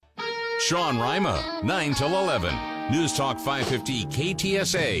Sean Rima, 9 till 11. News Talk 550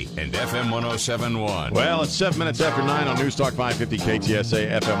 KTSA and FM 1071. Well, it's 7 minutes after 9 on News Talk 550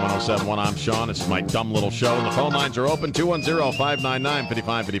 KTSA, FM 1071. I'm Sean. This is my dumb little show. And the phone lines are open,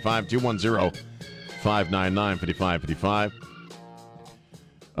 210-599-5555,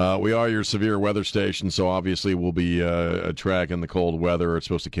 210-599-5555. We are your severe weather station, so obviously we'll be tracking the cold weather. It's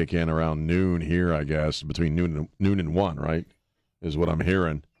supposed to kick in around noon here, I guess, between noon and 1, right, is what I'm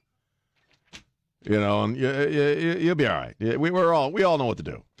hearing. You know, and you'll be all right. We all know what to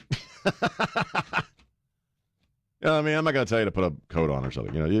do. You know what I mean? I'm not going to tell you to put a coat on or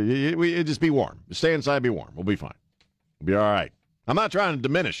something. You know, you just be warm. Stay inside, be warm. We'll be fine. We'll be all right. I'm not trying to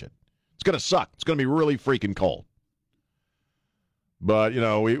diminish it. It's going to suck. It's going to be really freaking cold. But, you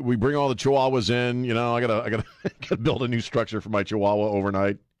know, we bring all the chihuahuas in. You know, I gotta build a new structure for my chihuahua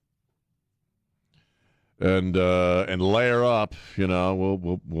overnight. And layer up. You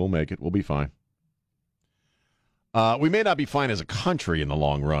know, we'll make it. We'll be fine. We may not be fine as a country in the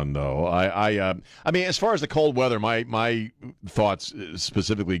long run, though. I mean, as far as the cold weather, my thoughts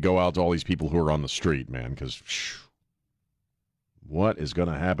specifically go out to all these people who are on the street, man, because what is going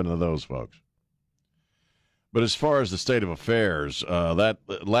to happen to those folks? But as far as the state of affairs,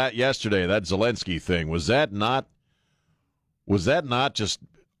 yesterday, that Zelensky thing, was that not just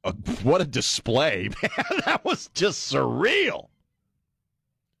what a display, man? That was just surreal.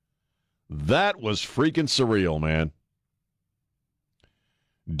 That was freaking surreal, man.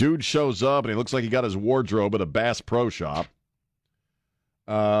 Dude shows up, and he looks like he got his wardrobe at a Bass Pro Shop.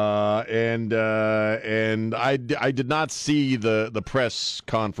 And I did not see the press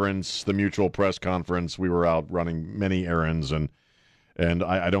conference, the mutual press conference. We were out running many errands, and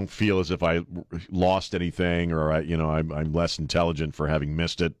I don't feel as if I lost anything or I'm less intelligent for having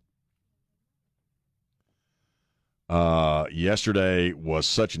missed it. Yesterday was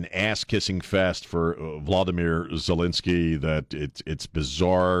such an ass-kissing fest for Vladimir Zelensky that it's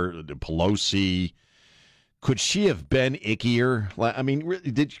bizarre. Pelosi, could she have been ickier? I mean,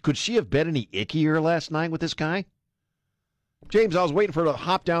 could she have been any ickier last night with this guy? James, I was waiting for her to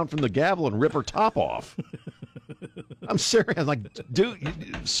hop down from the gavel and rip her top off. I'm serious. I'm like, dude,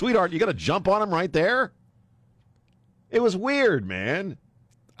 sweetheart, you got to jump on him right there? It was weird, man.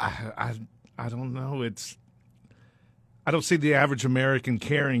 I don't know. I don't see the average American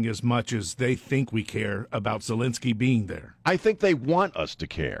caring as much as they think we care about Zelensky being there. I think they want us to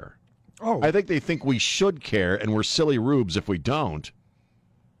care. Oh, I think they think we should care, and we're silly rubes if we don't.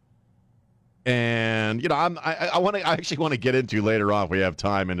 And I actually want to get into later on if we have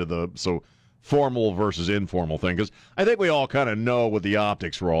time into the formal versus informal thing, because I think we all kind of know what the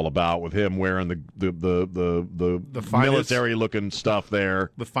optics were all about with him wearing the military looking stuff there.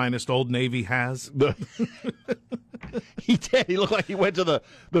 The finest Old Navy has. He did. He looked like he went to the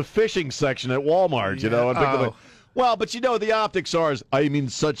fishing section at Walmart, and picked up well, but the optics are, I'm in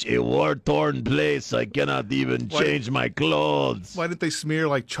such a war-torn place, I cannot even change my clothes. Why didn't they smear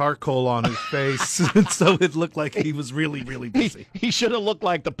like charcoal on his face so it looked like he was really, really busy? He should have looked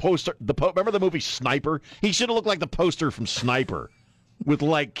like the poster. Remember the movie Sniper? He should have looked like the poster from Sniper, with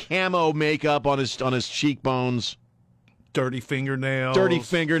like camo makeup on his cheekbones, dirty fingernails.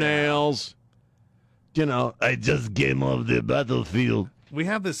 I just came off the battlefield. We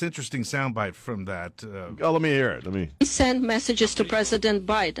have this interesting soundbite from that. Let me hear it. Send messages to President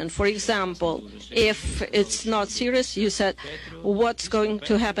Biden. For example, if it's not serious, you said, what's going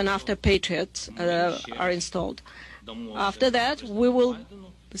to happen after Patriots are installed? After that, we will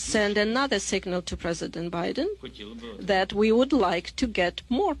send another signal to President Biden that we would like to get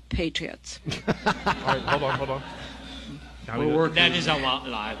more Patriots. All right, hold on. That is a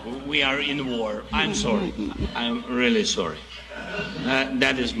lie. We are in war. I'm sorry. I'm really sorry.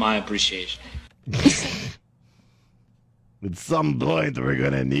 That is my appreciation. At some point, we're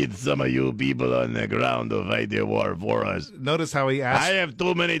going to need some of you people on the ground to fight the war for us. Notice how he asked. I have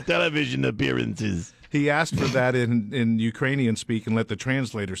too many television appearances. He asked for that in Ukrainian speak and let the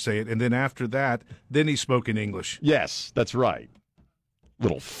translator say it. And then after that, he spoke in English. Yes, that's right.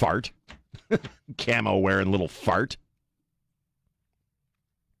 Little fart. Camo wearing little fart.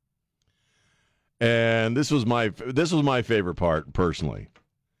 And this was my favorite part, personally.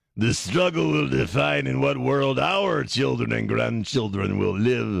 The struggle will define in what world our children and grandchildren will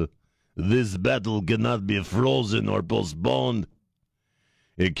live. This battle cannot be frozen or postponed.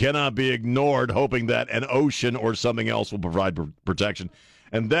 It cannot be ignored, hoping that an ocean or something else will provide protection.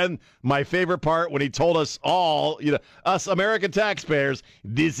 And then my favorite part, when he told us all, us American taxpayers,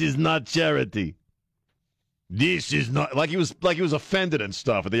 this is not charity. This is not, like he was offended and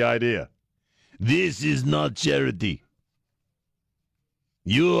stuff at the idea. This is not charity.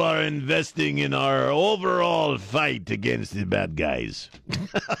 You are investing in our overall fight against the bad guys.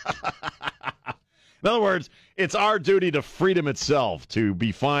 In other words, it's our duty to freedom itself to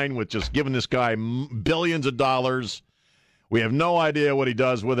be fine with just giving this guy billions of dollars. We have no idea what he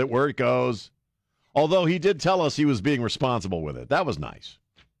does with it, where it goes. Although he did tell us he was being responsible with it. That was nice.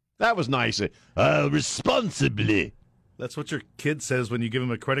 That was nice. Responsibly. That's what your kid says when you give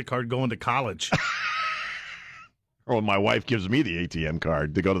him a credit card going to college. Or when my wife gives me the ATM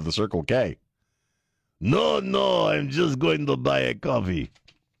card to go to the Circle K. No, I'm just going to buy a coffee.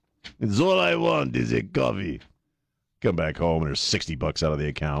 It's all I want is a coffee. Come back home and there's $60 out of the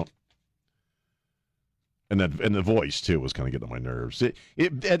account. And the voice, too, was kind of getting on my nerves.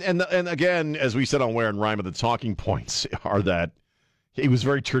 And again, as we said on Where and Rhyme, the talking points are that he was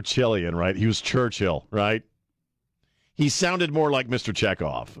very Churchillian, right? He was Churchill, right? He sounded more like Mr.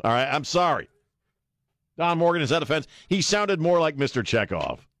 Chekhov. All right, I'm sorry. Don Morgan, is that offense? He sounded more like Mr.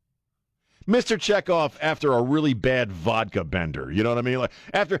 Chekhov. Mr. Chekhov after a really bad vodka bender. You know what I mean? Like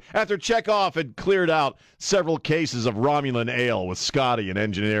after Chekhov had cleared out several cases of Romulan ale with Scotty in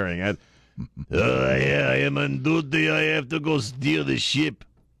engineering. And, yeah, I am on duty. I have to go steer the ship.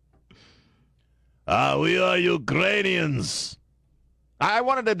 We are Ukrainians. I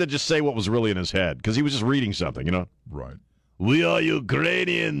wanted him to just say what was really in his head, because he was just reading something, you know? Right. We are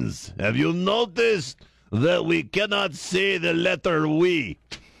Ukrainians. Have you noticed that we cannot say the letter we?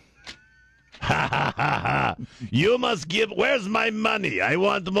 Ha ha ha ha. You must give. Where's my money? I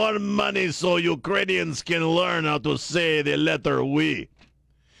want more money so Ukrainians can learn how to say the letter we.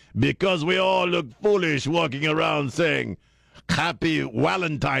 Because we all look foolish walking around saying, Happy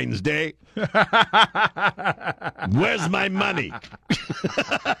Valentine's Day. Where's my money?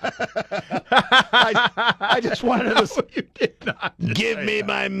 I just wanted to say, You did not give me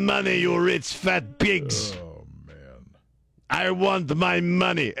my money, you rich fat pigs. Oh, man. I want my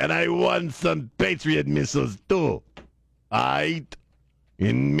money, and I want some Patriot missiles, too. Aight?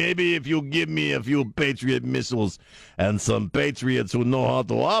 And maybe if you give me a few Patriot missiles and some Patriots who know how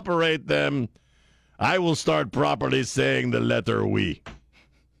to operate them, I will start properly saying the letter we.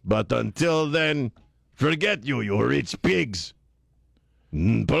 But until then, forget you rich pigs.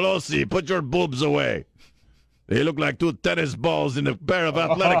 Pelosi, put your boobs away. They look like two tennis balls in a pair of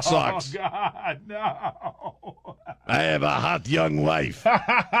athletic socks. Oh, God, no. I have a hot young wife.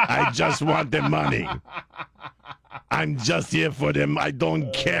 I just want the money. I'm just here for them. I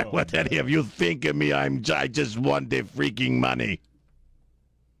don't care what any of you think of me. I just want the freaking money.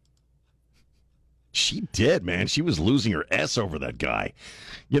 She did, man. She was losing her S over that guy.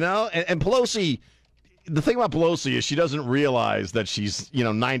 You know, and Pelosi, the thing about Pelosi is she doesn't realize that she's,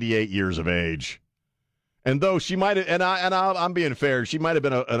 98 years of age. And though she might have, I'm being fair, she might have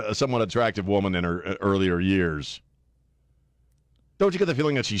been a somewhat attractive woman in her earlier years. Don't you get the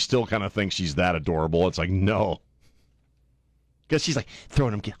feeling that she still kind of thinks she's that adorable? It's like, no. Because she's like,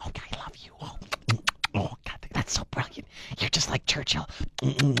 throwing him, oh, God, I love you. Oh, God, that's so brilliant. You're just like Churchill.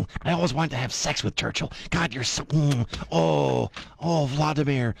 I always wanted to have sex with Churchill. God, you're so, oh,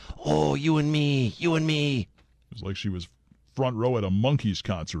 Vladimir. Oh, you and me. It's like she was front row at a Monkees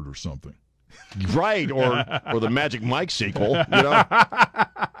concert or something. Right, or the Magic Mike sequel,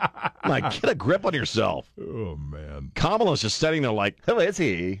 Like, get a grip on yourself. Oh, man. Kamala's just sitting there like, who is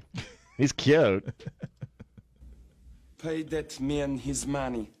he? He's cute. Pay that man his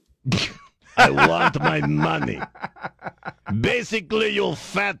money. I want my money. Basically, you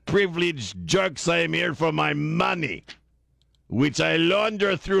fat privileged jerks, I am here for my money, which I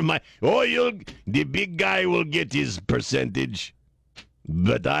launder through my... the big guy will get his percentage,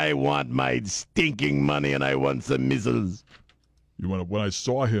 but I want my stinking money and I want some missiles. When I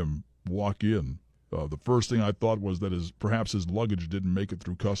saw him walk in, the first thing I thought was that perhaps his luggage didn't make it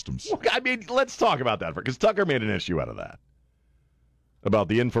through customs. Well, I mean, let's talk about that, because Tucker made an issue out of that. About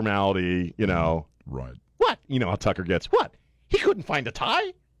the informality, Right. What? You know how Tucker gets. What? He couldn't find a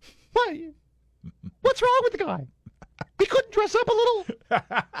tie? What? What's wrong with the guy? He couldn't dress up a little?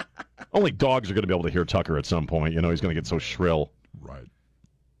 Only dogs are going to be able to hear Tucker at some point. He's going to get so shrill. Right.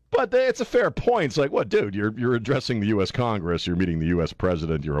 But it's a fair point. It's like, what, dude? You're addressing the U.S. Congress. You're meeting the U.S.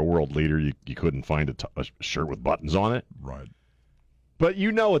 president. You're a world leader. You couldn't find a shirt with buttons on it? Right. But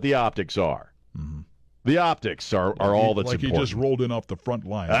you know what the optics are. Mm-hmm. The optics are all that's important. Like he just rolled in off the front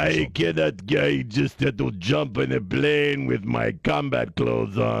line. I get that guy just had to jump in a plane with my combat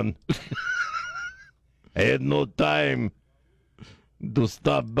clothes on. I had no time to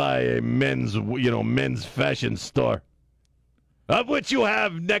stop by a men's fashion store, of which you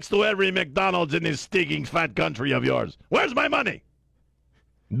have next to every McDonald's in this stinking fat country of yours. Where's my money?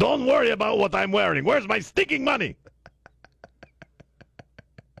 Don't worry about what I'm wearing. Where's my stinking money?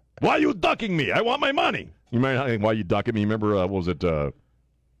 Why are you ducking me? I want my money. You might not think, why you ducking me? Remember, what was it?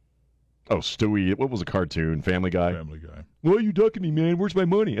 Stewie. What was the cartoon? Family Guy? Family Guy. Why are you ducking me, man? Where's my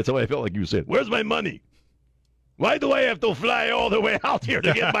money? That's how I felt like you said. Where's my money? Why do I have to fly all the way out here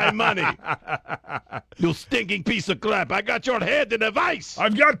to get my money? You stinking piece of crap. I got your head in a vice.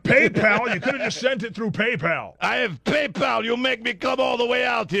 I've got PayPal. You could have just sent it through PayPal. I have PayPal. You make me come all the way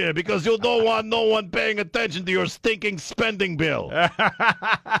out here because you don't want no one paying attention to your stinking spending bill.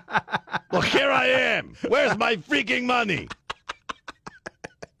 Well, here I am. Where's my freaking money?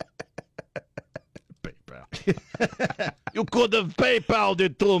 PayPal. You could have PayPal'd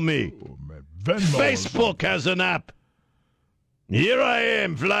it to me. Oh, man. Venmo. Facebook has an app. Here I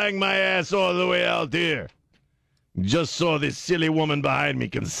am, flying my ass all the way out here. Just so this silly woman behind me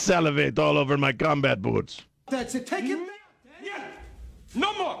can salivate all over my combat boots. That's it. Take it back. Yeah.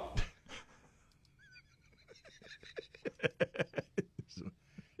 No more.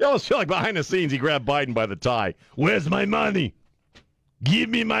 You almost feel like behind the scenes he grabbed Biden by the tie. Where's my money? Give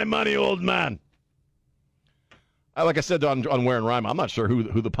me my money, old man. Like I said on Where and Rhyme, I'm not sure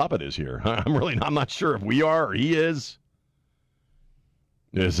who the puppet is here. I'm not sure if we are or he is.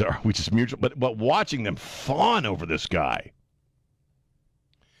 Are we just mutual? But watching them fawn over this guy.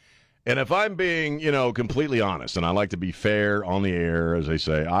 And if I'm being, completely honest, and I like to be fair on the air, as they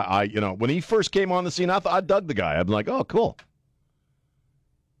say, I when he first came on the scene, I dug the guy. I'm like, oh, cool.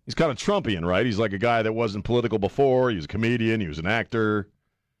 He's kind of Trumpian, right? He's like a guy that wasn't political before. He was a comedian. He was an actor.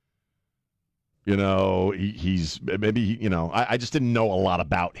 He's maybe, I just didn't know a lot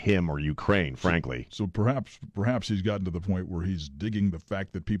about him or Ukraine, frankly. So perhaps he's gotten to the point where he's digging the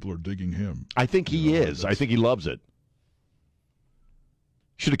fact that people are digging him. I think he is. I think he loves it.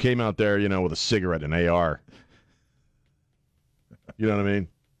 Should have came out there, with a cigarette and AR. You know what I mean?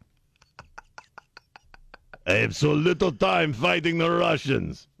 I have so little time fighting the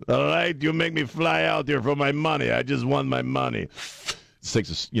Russians. All right? You make me fly out here for my money. I just want my money. This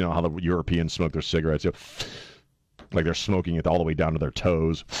takes, how the Europeans smoke their cigarettes. Like they're smoking it all the way down to their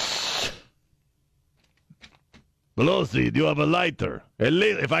toes. Pelosi, do you have a lighter?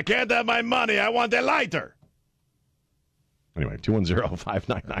 If I can't have my money, I want a lighter. Anyway,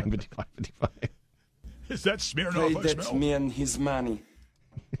 210-599-5555. Is that Smirnoff I That's smell? me and his money.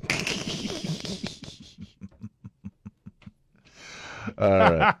 All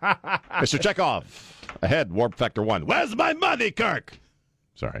right. Mr. Chekhov, ahead, Warp Factor 1. Where's my money, Kirk?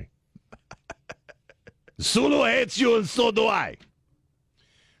 Sorry. Sulu hates you and so do I.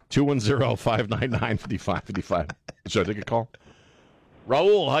 210-599-5555. Should I take a call?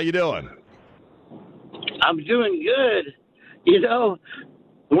 Raul, how you doing? I'm doing good.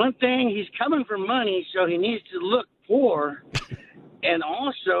 One thing, he's coming for money, so he needs to look poor. And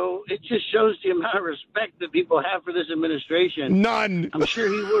also, it just shows the amount of respect that people have for this administration. None. I'm sure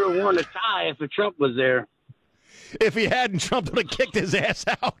he would have worn a tie if Trump was there. If he hadn't, Trump would have kicked his ass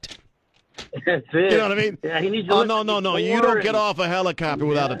out. That's it. You know what I mean? Yeah, he needs to Oh, look no. You don't get off a helicopter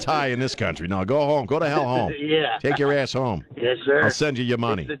without a tie in this country. No, go home. Go to hell home. Yeah. Take your ass home. Yes, sir. I'll send you your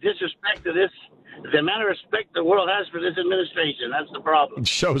money. It's the disrespect to this, the amount of respect the world has for this administration. That's the problem. It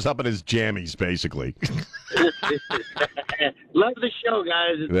shows up in his jammies, basically. Love the show,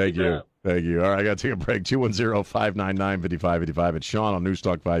 guys. Thank you. Thank you. All right, I got to take a break. 210-599-5555. It's Sean on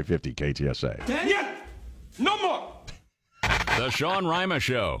Newstalk 550 KTSA. Daniel, no more. The Sean Rima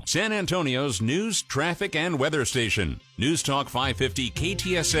Show, San Antonio's news, traffic, and weather station. News Talk 550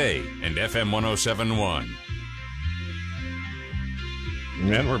 KTSA and FM 1071.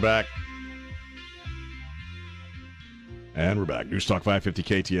 And we're back. News Talk 550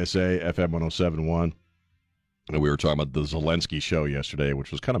 KTSA, FM 1071. And we were talking about the Zelensky show yesterday,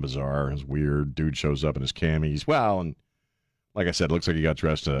 which was kind of bizarre. It was weird. Dude shows up in his camis. Well, and like I said, it looks like he got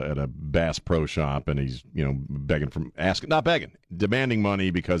dressed at a Bass Pro Shop, and he's, demanding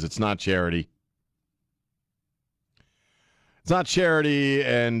money because it's not charity. It's not charity,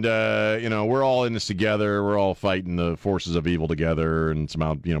 and, we're all in this together. We're all fighting the forces of evil together, and it's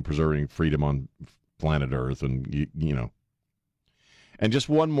about, preserving freedom on planet Earth, and, And just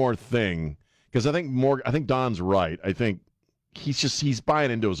one more thing, because I think Don's right. I think he's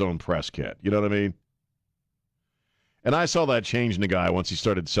buying into his own press kit. You know what I mean? And I saw that change in the guy once he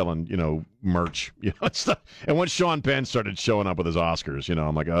started selling, merch, stuff. And once Sean Penn started showing up with his Oscars,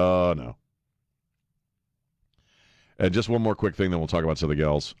 I'm like, oh, no. And just one more quick thing, then we'll talk about something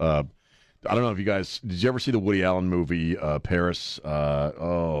else. I don't know if you guys, did you ever see the Woody Allen movie, Paris?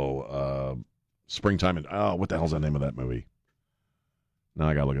 Springtime. What the hell's the name of that movie? Now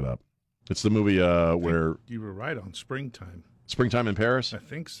I got to look it up. It's the movie where... You were right on Springtime. Springtime in Paris? I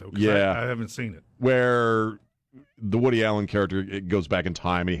think so. Yeah. I haven't seen it. Where the Woody Allen character, it goes back in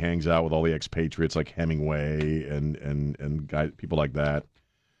time and he hangs out with all the expatriates like Hemingway and people like that.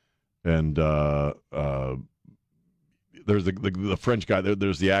 And there's the French guy.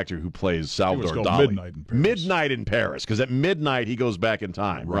 There's the actor who plays Salvador Dali. Midnight in Paris. Because at midnight he goes back in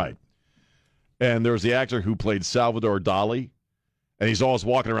time, right? And there's the actor who played Salvador Dali, and he's always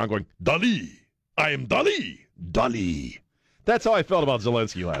walking around going, "Dali, I am Dali, Dali." That's how I felt about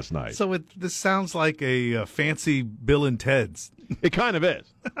Zelensky last night. So this sounds like a fancy Bill and Ted's. It kind of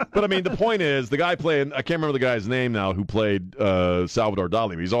is. But, I mean, the point is, the guy playing, I can't remember the guy's name now, who played Salvador Dali,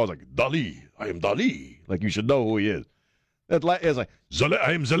 but he's always like, "Dali, I am Dali." Like, you should know who he is. It's like, "I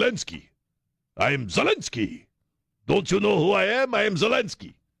am Zelensky. I am Zelensky. Don't you know who I am? I am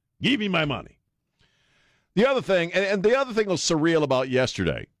Zelensky. Give me my money." The other thing, and the other thing was surreal about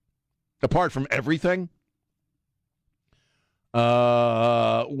yesterday, apart from everything,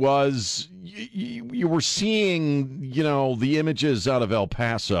 was you were seeing, the images out of El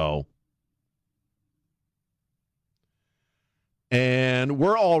Paso, and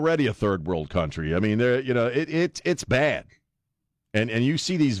we're already a third world country. I mean, it's bad, and you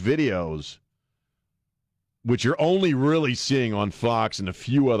see these videos, which you're only really seeing on Fox and a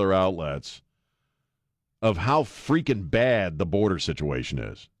few other outlets, of how freaking bad the border situation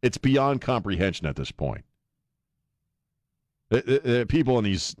is. It's beyond comprehension at this point. People in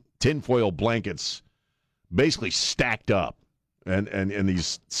these tinfoil blankets basically stacked up and in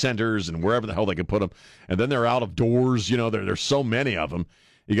these centers and wherever the hell they could put them. And then they're out of doors. There's so many of them.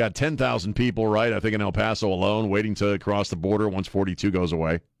 You got 10,000 people, right, I think in El Paso alone, waiting to cross the border once 42 goes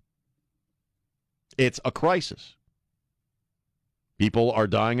away. It's a crisis. People are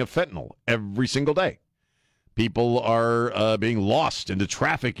dying of fentanyl every single day. People are being lost into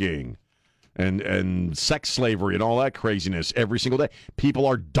trafficking and sex slavery and all that craziness every single day. People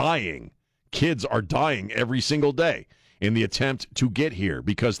are dying. Kids are dying every single day in the attempt to get here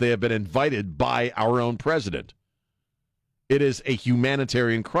because they have been invited by our own president. It is a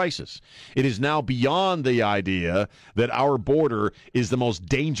humanitarian crisis. It is now beyond the idea that our border is the most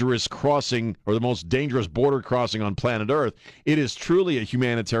dangerous crossing or the most dangerous border crossing on planet Earth. It is truly a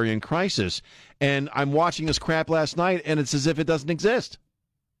humanitarian crisis. And I'm watching this crap last night, and it's as if it doesn't exist.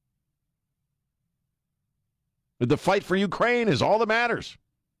 The fight for Ukraine is all that matters.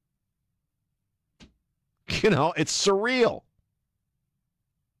 It's surreal.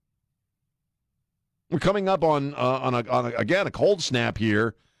 We're coming up on a cold snap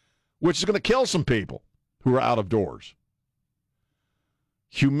here, which is going to kill some people who are out of doors.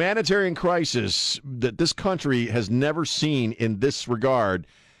 Humanitarian crisis that this country has never seen in this regard.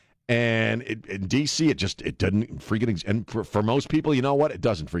 And in D.C., it doesn't freaking exist. And for most people, you know what? It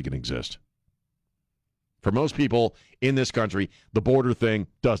doesn't freaking exist. For most people in this country, the border thing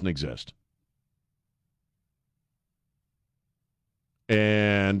doesn't exist.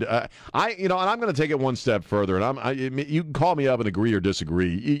 And and I'm going to take it one step further. And you can call me up and agree or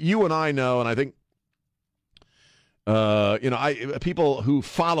disagree. You and I know, and I think, people who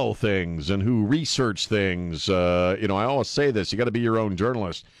follow things and who research things. I always say this: you got to be your own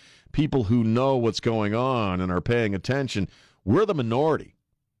journalist. People who know what's going on and are paying attention. We're the minority.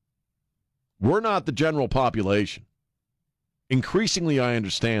 We're not the general population. Increasingly, I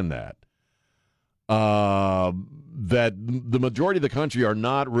understand that. That the majority of the country are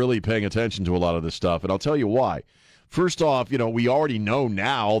not really paying attention to a lot of this stuff, and I'll tell you why. First off, we already know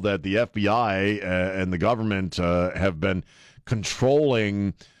now that the FBI and the government have been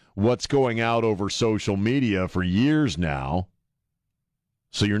controlling what's going out over social media for years now.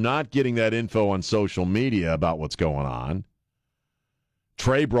 So you're not getting that info on social media about what's going on.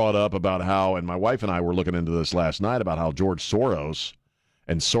 Trey brought up about how, and my wife and I were looking into this last night, about how George Soros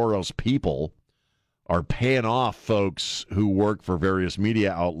and Soros people are paying off folks who work for various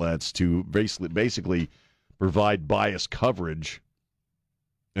media outlets to basically provide biased coverage,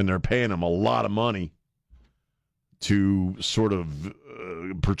 and they're paying them a lot of money to sort of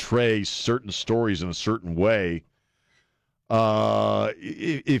portray certain stories in a certain way.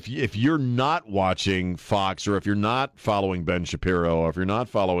 If you're not watching Fox, or if you're not following Ben Shapiro, or if you're not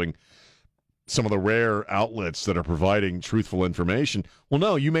following some of the rare outlets that are providing truthful information, well,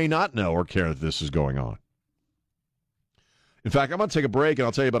 no, you may not know or care that this is going on. In fact, I'm going to take a break, and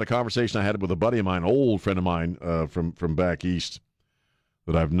I'll tell you about a conversation I had with a buddy of mine, an old friend of mine from back east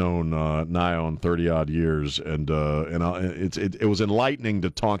that I've known nigh on 30-odd years, and it was enlightening to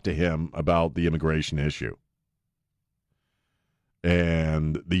talk to him about the immigration issue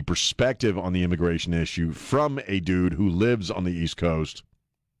and the perspective on the immigration issue from a dude who lives on the East Coast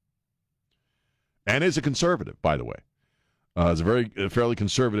and is a conservative, by the way. He's a fairly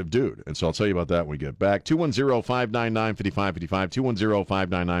conservative dude, and so I'll tell you about that when we get back. 210-599-5555,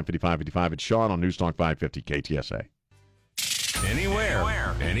 210-599-5555. It's Sean on News Talk 550 KTSA. Anywhere,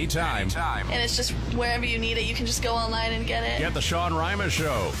 anytime. And it's just wherever you need it, you can just go online and get it. Get the Sean Rima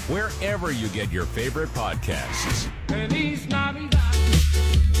Show wherever you get your favorite podcasts. Feliz Navidad.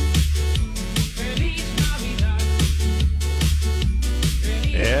 Feliz Navidad.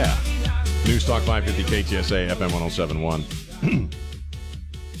 Yeah. News Talk 550 KTSA FM 1071.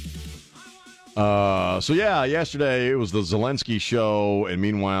 Yesterday it was the Zelensky show, and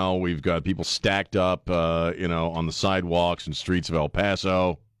meanwhile we've got people stacked up, on the sidewalks and streets of El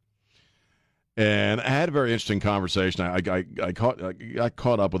Paso. And I had a very interesting conversation. I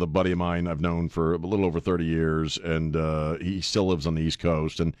caught up with a buddy of mine I've known for a little over 30 years, and he still lives on the East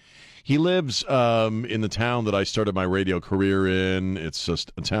Coast. And he lives in the town that I started my radio career in. It's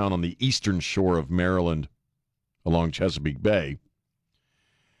just a town on the eastern shore of Maryland along Chesapeake Bay.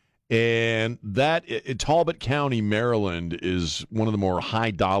 And Talbot County, Maryland, is one of the more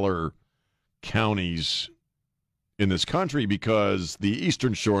high-dollar counties in this country because the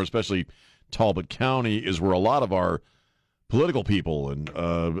eastern shore, especially Talbot County, is where a lot of our political people and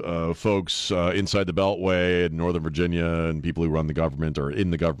folks inside the Beltway in Northern Virginia and people who run the government or in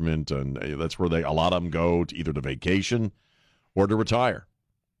the government, and that's where a lot of them go to either to vacation or to retire.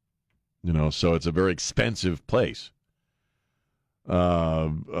 So it's a very expensive place.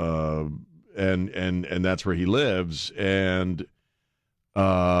 And that's where he lives. And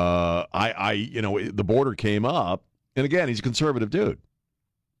the border came up, and again, he's a conservative dude.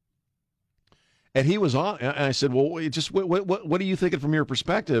 And he was on, and I said, well, just what are you thinking from your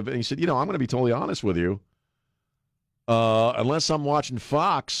perspective? And he said, I'm going to be totally honest with you. Unless I'm watching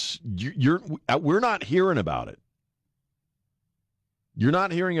Fox, we're not hearing about it. You're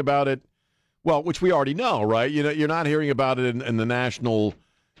not hearing about it, well, which we already know, right? You're not hearing about it in the national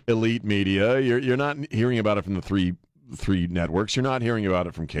elite media. You're not hearing about it from the three networks. You're not hearing about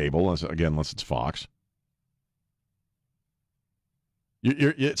it from cable, unless it's Fox.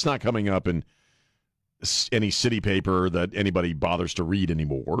 It's not coming up in any city paper that anybody bothers to read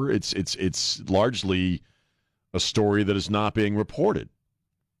anymore. It's largely a story that is not being reported.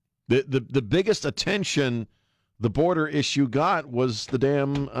 The biggest attention the border issue got was the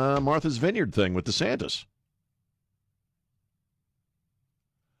damn Martha's Vineyard thing with DeSantis.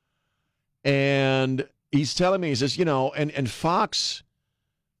 And he's telling me, he says, and Fox,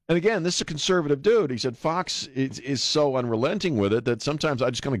 and again, this is a conservative dude. He said, Fox is so unrelenting with it that sometimes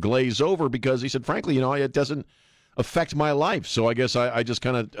I just kind of glaze over because he said, frankly, it doesn't affect my life. So I guess I just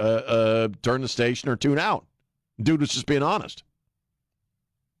kind of turn the station or tune out. Dude was just being honest.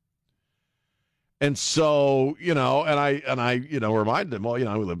 And so, and I reminded him,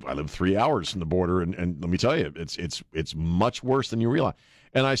 well, I live 3 hours from the border, and let me tell you, it's much worse than you realize.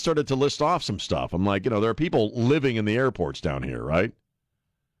 And I started to list off some stuff. I'm like, there are people living in the airports down here, right?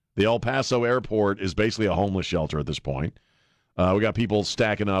 The El Paso airport is basically a homeless shelter at this point. We got people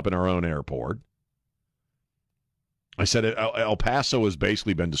stacking up in our own airport. I said El Paso has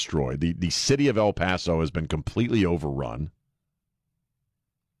basically been destroyed. The city of El Paso has been completely overrun.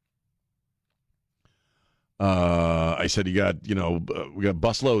 I said we got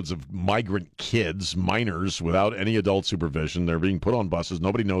busloads of migrant kids, minors, without any adult supervision. They're being put on buses.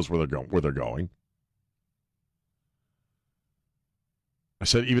 Nobody knows where they're going. I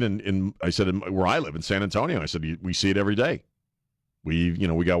said even where I live in San Antonio, I said we see it every day. We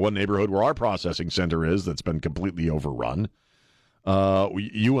got one neighborhood where our processing center is that's been completely overrun.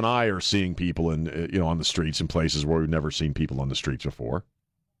 You and I are seeing people on the streets in places where we've never seen people on the streets before.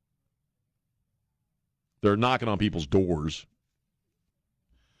 They're knocking on people's doors,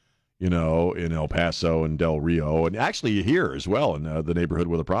 in El Paso and Del Rio, and actually here as well in the neighborhood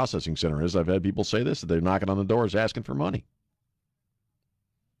where the processing center is. I've had people say this, that they're knocking on the doors asking for money.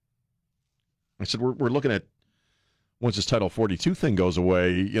 I said, we're looking at, once this Title 42 thing goes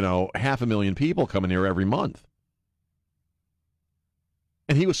away, 500,000 people coming here every month.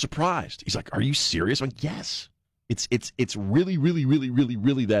 And he was surprised. He's like, are you serious? I'm like, yes. It's really, really, really, really,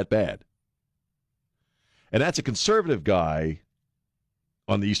 really that bad. And that's a conservative guy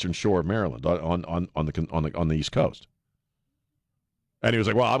on the eastern shore of Maryland, on the East Coast. And he was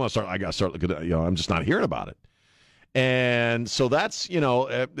like, well, I got to start looking at, I'm just not hearing about it. And so that's,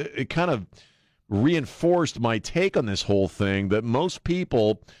 it kind of reinforced my take on this whole thing, that most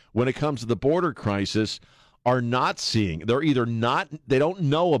people, when it comes to the border crisis, are not seeing. They're either not, they don't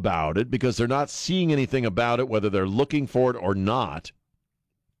know about it because they're not seeing anything about it, whether they're looking for it or not.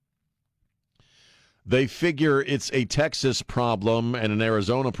 They figure it's a Texas problem and an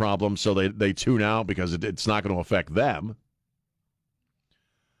Arizona problem, so they tune out because it's not going to affect them.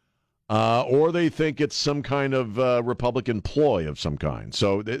 or they think it's some kind of Republican ploy of some kind.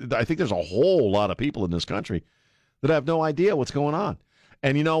 So I think there's a whole lot of people in this country that have no idea what's going on.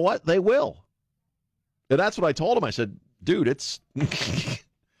 And you know what? They will. And that's what I told him. I said, dude, it's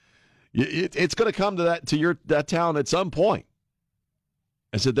it's going to come to that town at some point.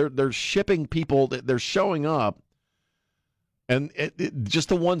 I said, they're shipping people. They're showing up. And just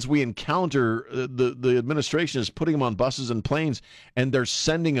the ones we encounter, the administration is putting them on buses and planes, and they're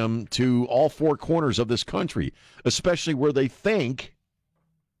sending them to all four corners of this country, especially where they think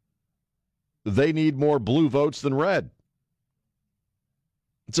they need more blue votes than red.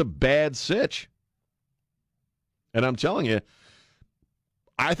 It's a bad sitch. And I'm telling you,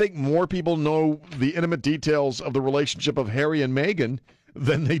 I think more people know the intimate details of the relationship of Harry and Meghan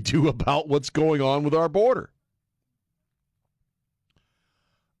than they do about what's going on with our border.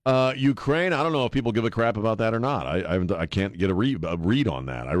 Ukraine, I don't know if people give a crap about that or not. I can't get a read on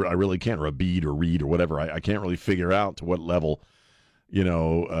that. I really can't, or a bead or read or whatever. I can't really figure out to what level.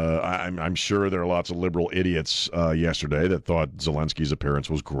 I'm sure there are lots of liberal idiots yesterday that thought Zelensky's appearance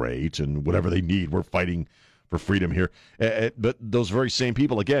was great and whatever they need. We're fighting for freedom here. But those very same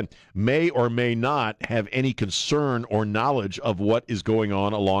people, again, may or may not have any concern or knowledge of what is going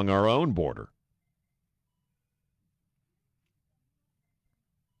on along our own border.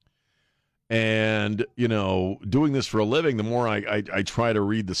 And, doing this for a living, the more I try to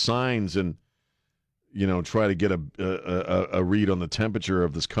read the signs and, try to get a read on the temperature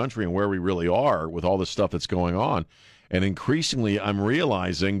of this country and where we really are with all this stuff that's going on. And increasingly, I'm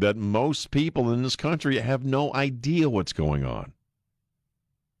realizing that most people in this country have no idea what's going on,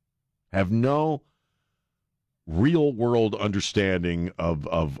 have no real-world understanding of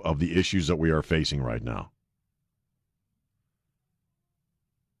the issues that we are facing right now.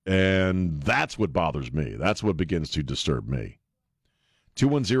 And that's what bothers me. That's what begins to disturb me.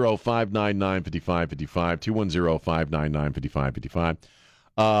 210-599-5555,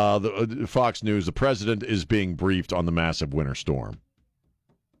 210-599-5555. The Fox News, the president is being briefed on the massive winter storm.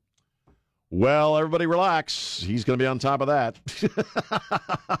 Well, everybody relax. He's going to be on top of that.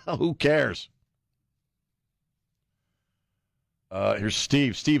 Who cares? Here's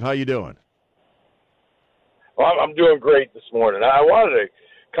Steve. Steve, how you doing? Well, I'm doing great this morning. I wanted to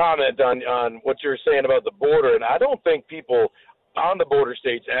comment on what you're saying about the border, and I don't think people on the border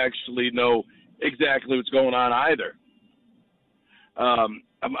states actually know exactly what's going on either. I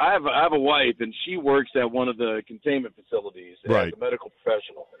have a wife, and she works at one of the containment facilities as a medical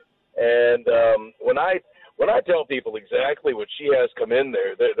professional. And when I tell people exactly what she has come in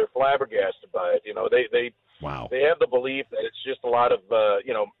there, they're flabbergasted by it. They have the belief that it's just a lot of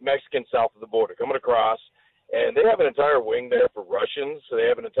Mexicans south of the border coming across. And they have an entire wing there for Russians. So they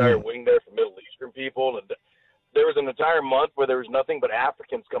have an entire wing there for Middle Eastern people. And there was an entire month where there was nothing but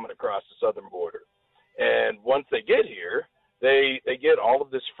Africans coming across the southern border. And once they get here, they get all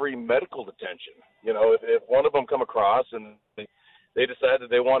of this free medical attention. If one of them come across and they decide that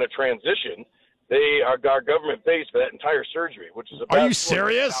they want to transition, our government pays for that entire surgery, which is about Are you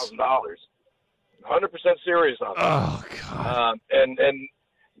serious? $100,000. 100% serious on that. Oh, God.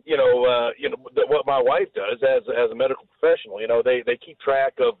 What my wife does as a medical professional, they keep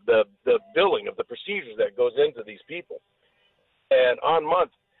track of the billing of the procedures that goes into these people. And on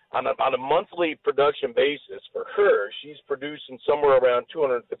a monthly production basis for her, she's producing somewhere around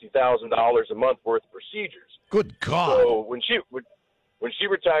 $250,000 a month worth of procedures. Good God. So when she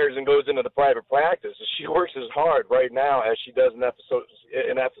retires and goes into the private practice, she works as hard right now as she does in that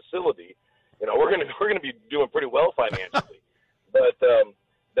facility. We're gonna be doing pretty well financially. But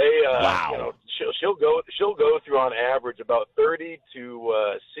she'll go through on average about 30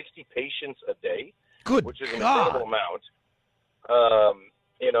 to 60 patients a day, which is an incredible amount.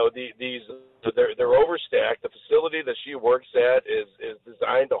 They're overstacked. The facility that she works at is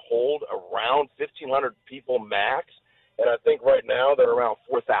designed to hold around 1,500 people max, and I think right now they're around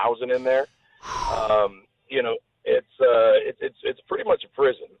 4,000 in there. It's pretty much a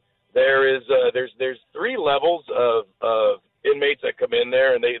prison. There's 3 levels of inmates that come in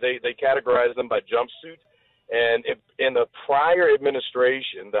there, and they categorize them by jumpsuit. And in the prior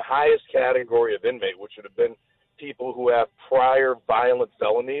administration, the highest category of inmate, which would have been people who have prior violent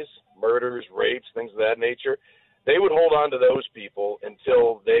felonies, murders, rapes, things of that nature, they would hold on to those people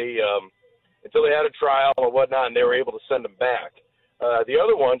until they had a trial or whatnot, and they were able to send them back. The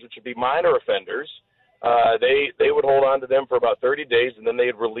other ones, which would be minor offenders, they would hold on to them for about 30 days, and then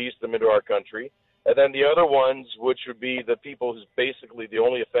they'd release them into our country. And then the other ones, which would be the people who's basically the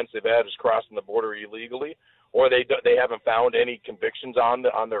only offense they've had is crossing the border illegally, or they haven't found any convictions on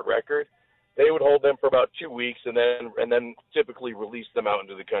their record, they would hold them for about 2 weeks and then typically release them out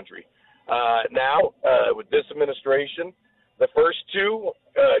into the country. Now, with this administration, the first two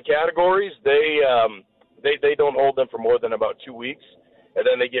categories, they don't hold them for more than about 2 weeks, and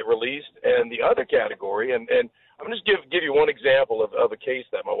then they get released. And the other category, and I'm going to just give you one example of a case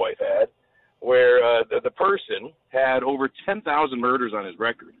that my wife had, where the person had over 10,000 murders on his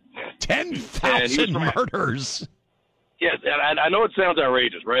record. 10,000 murders? Yes, and I know it sounds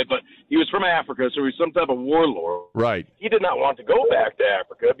outrageous, right? But he was from Africa, so he's some type of warlord. Right. He did not want to go back to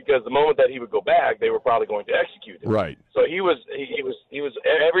Africa because the moment that he would go back, they were probably going to execute him. Right. So he was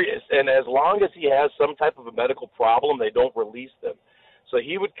and as long as he has some type of a medical problem, they don't release them. So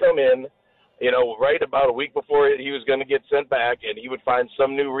he would come in, right about a week before he was going to get sent back, and he would find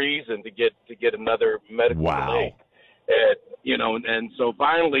some new reason to get another medical delay. And and so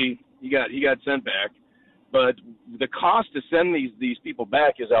finally he got sent back. But the cost to send these people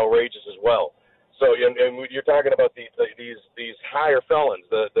back is outrageous as well. So, and you're talking about these higher felons,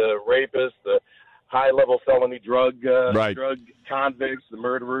 the rapists, the high-level felony drug convicts, the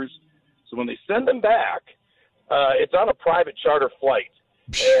murderers. So when they send them back, it's on a private charter flight,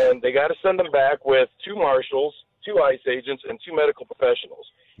 and they got to send them back with 2 marshals, 2 ICE agents, and 2 medical professionals.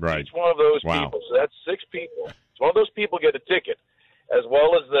 Right. Each one of those people. So that's 6 people. Each one of those people get a ticket, as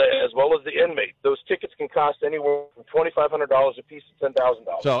well as the inmate. Those tickets can cost anywhere from $2,500 a piece to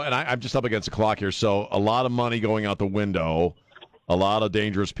 $10,000. So, and I'm just up against the clock here. So, a lot of money going out the window, a lot of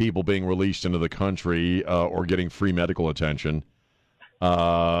dangerous people being released into the country or getting free medical attention. From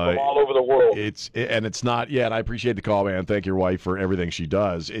all over the world. It's not. Yeah, and I appreciate the call, man. Thank your wife for everything she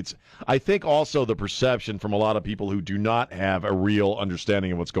does. I think also the perception from a lot of people who do not have a real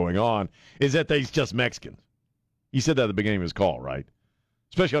understanding of what's going on is that they're just Mexicans. He said that at the beginning of his call, right?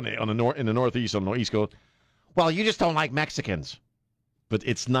 Especially in the Northeast, on the East Coast. Well, you just don't like Mexicans. But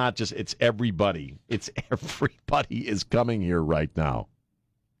it's not just, it's everybody. It's everybody is coming here right now.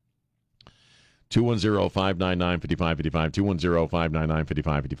 210-599-5555,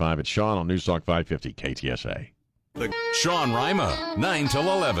 210-599-5555. It's Sean on News Talk 550 KTSA. Sean Rima, 9 till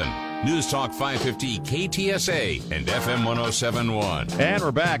 11. News Talk 550 KTSA and FM 1071. And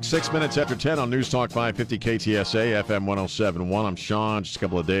we're back 6 minutes after 10 on News Talk 550 KTSA, FM 1071. I'm Sean, just a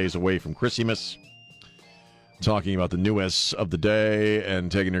couple of days away from Christmas. Talking about the newest of the day and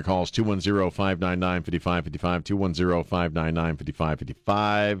taking your calls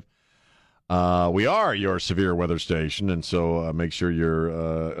 210-599-5555, 210-599-5555. We are your severe weather station, and so make sure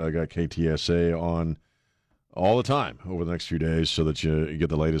I got KTSA on all the time over the next few days so that you get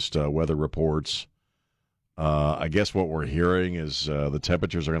the latest weather reports. I guess what we're hearing is the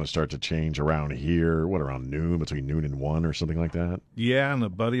temperatures are going to start to change around here, around noon, between noon and 1 or something like that? Yeah, and a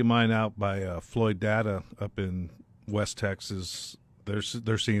buddy of mine out by Floyd Data up in West Texas,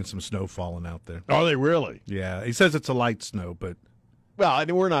 they're seeing some snow falling out there. Are they really? Yeah, he says it's a light snow, but... Well, I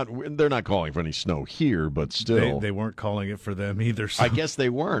mean, they're not calling for any snow here, but still. They weren't calling it for them either. So. I guess they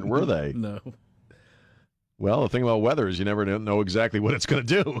weren't, were they? No. Well, the thing about weather is you never know exactly what it's going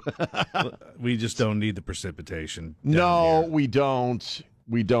to do. We just don't need the precipitation. No, we don't.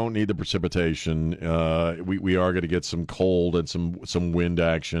 We don't need the precipitation. We are going to get some cold and some wind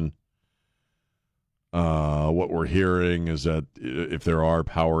action. What we're hearing is that if there are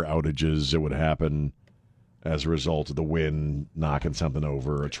power outages, it would happen as a result of the wind knocking something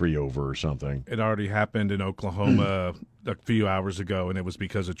over, a tree over or something. It already happened in Oklahoma a few hours ago, and it was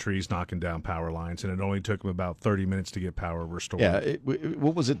because of trees knocking down power lines, and it only took them about 30 minutes to get power restored. Yeah,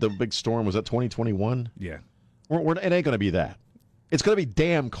 what was it, the big storm? Was that 2021? Yeah. It ain't going to be that. It's going to be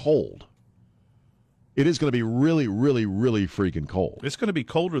damn cold. It is going to be really, really, really freaking cold. It's going to be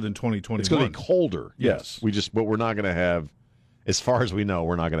colder than 2021. It's going to be colder, yes. But we're not going to have, as far as we know,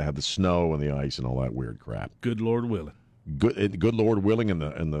 we're not going to have the snow and the ice and all that weird crap. Good Lord willing. Good Lord willing, and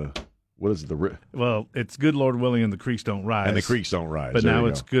the what is it? Well, it's good Lord willing, and the creeks don't rise. And the creeks don't rise. But now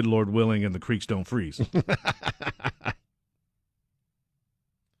it's good Lord willing, and the creeks don't freeze.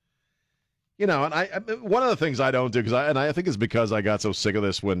 And I one of the things I don't do I think it's because I got so sick of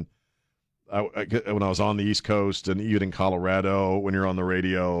this when I was on the East Coast and even in Colorado when you're on the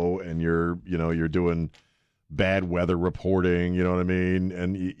radio and you're doing bad weather reporting, you know what I mean?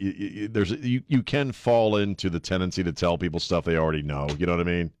 And you can fall into the tendency to tell people stuff they already know, you know what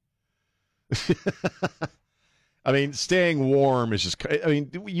I mean? I mean, staying warm is just,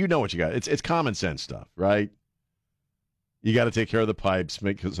 you know what you got. It's common sense stuff, right? You got to take care of the pipes,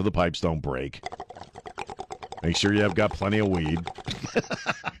 so the pipes don't break. Make sure you have got plenty of weed.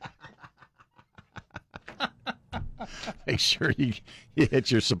 Make sure you hit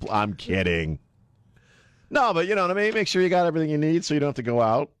your supply. I'm kidding. No, but you know what I mean? Make sure you got everything you need so you don't have to go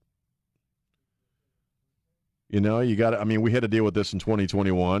out. You know, you got. I mean, we had to deal with this in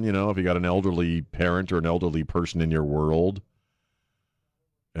 2021. You know, if you got an elderly parent or an elderly person in your world,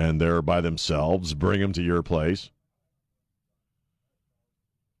 and they're by themselves, bring them to your place.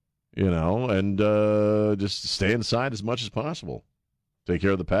 You know, and just stay inside as much as possible. Take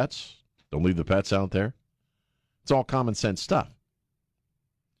care of the pets. Don't leave the pets out there. It's all common sense stuff.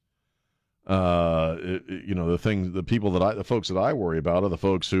 You know, the folks that I worry about are the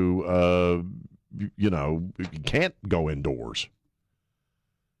folks who, you know, can't go indoors.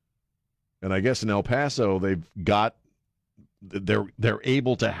 And I guess in El Paso, they're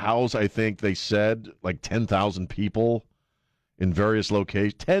able to house, I think they said, like 10,000 people in various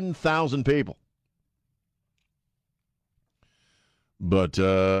locations. 10,000 people. But you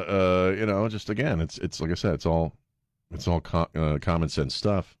know, just again, it's like I said, it's all common sense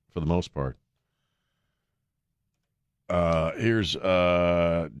stuff for the most part. Here's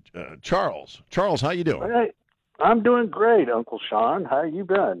Charles. Charles, how you doing? Hey, I'm doing great, Uncle Sean. How you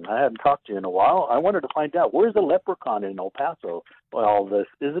been? I haven't talked to you in a while. I wanted to find out, where's the leprechaun in El Paso? All this,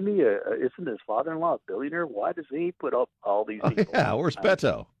 isn't he? Isn't his father-in-law a billionaire? Why does he put up all these people? Yeah, where's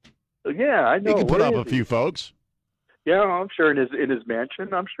Beto? Yeah, I know. He can put up a few folks. Yeah, I'm sure in his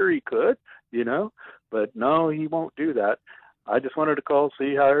mansion. I'm sure he could, you know, but no, he won't do that. I just wanted to call,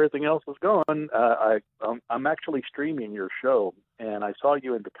 see how everything else was going. I'm actually streaming your show, and I saw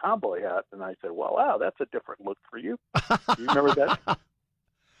you in the cowboy hat, and I said, well, wow, that's a different look for you. Do you remember that?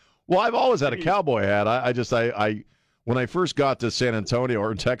 Well, I've always had a cowboy hat. I when I first got to San Antonio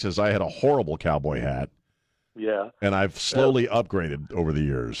or in Texas, I had a horrible cowboy hat. Yeah. And I've slowly upgraded over the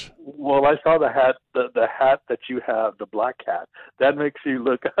years. Well, I saw the hat, the hat that you have, the black hat. That makes you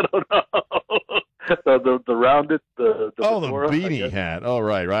look, I don't know, the rounded, the fedora, the beanie hat. Oh,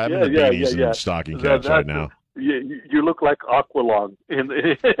 right. I'm in the beanies and stocking caps right now. You look like Aqualung in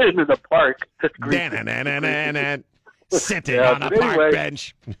the park. Sitting on a park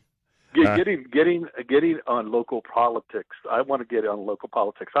bench. Getting on local politics. I want to get on local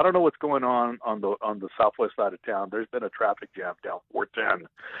politics. I don't know what's going on the southwest side of town. There's been a traffic jam down 410.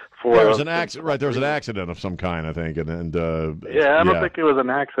 There was an accident, right? There was an accident of some kind, I think, and I don't think it was an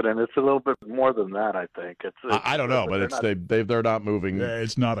accident. It's a little bit more than that, I think. I don't know, but they're not moving. Yeah,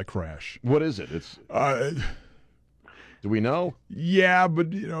 it's not a crash. What is it? It's. Do we know? Yeah,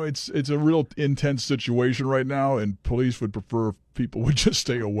 but you know, it's a real intense situation right now, and police would prefer if people would just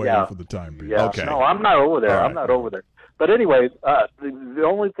stay away for the time being. Yeah. Okay. No, I'm not over there. Right. I'm not over there. But anyway, the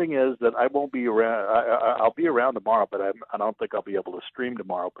only thing is that I won't be around. I'll be around tomorrow, but I don't think I'll be able to stream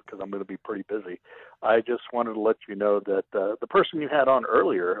tomorrow because I'm going to be pretty busy. I just wanted to let you know that the person you had on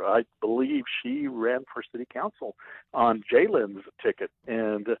earlier, I believe she ran for city council on Jalen's ticket,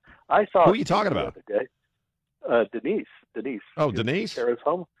 and I saw. Who are you talking about? The other day. Denise. Oh, Denise? Gutierrez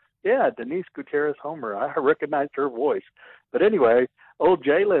Homer. Yeah, Denise Gutierrez Homer. I recognized her voice. But anyway, old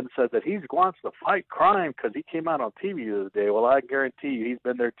Jalen said that he wants to fight crime because he came out on TV the other day. Well, I guarantee you he's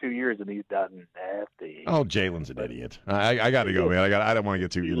been there 2 years and he's done nasty. Oh, Jalen's an idiot. I got to go, man. I don't want to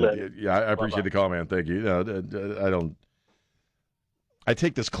get too. Yeah, I appreciate the call, man. Thank you. I don't. I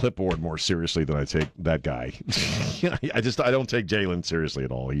take this clipboard more seriously than I take that guy. I don't take Jalen seriously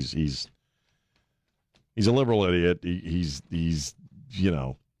at all. He's a liberal idiot. He's you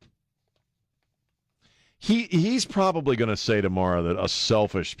know. He's probably going to say tomorrow that us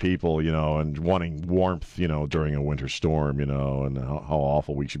selfish people, you know, and wanting warmth, you know, during a winter storm, you know, and how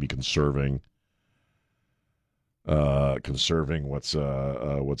awful we should be conserving what's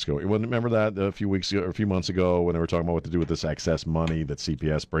going. Well, remember that a few weeks ago, or a few months ago, when they were talking about what to do with this excess money that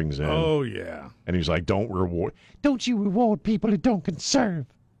CPS brings in. Oh yeah. And he's like, "Don't you reward people who don't conserve?"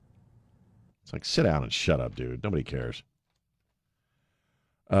 It's like, sit down and shut up, dude. Nobody cares.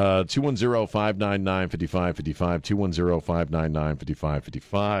 210-599-5555,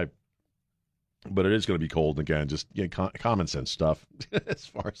 210-599-5555. But it is going to be cold again. Just common sense stuff as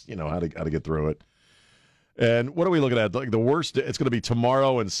far as how to get through it. And what are we looking at? Like the worst, it's going to be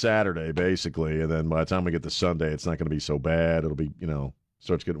tomorrow and Saturday basically, and then by the time we get to Sunday, it's not going to be so bad. It'll be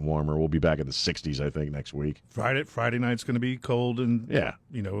starts getting warmer. We'll be back in the 60s, I think, next week. Friday night's going to be cold and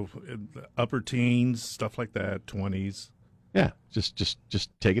upper teens, stuff like that, 20s. Yeah, just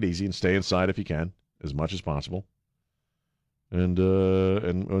take it easy and stay inside if you can, as much as possible, and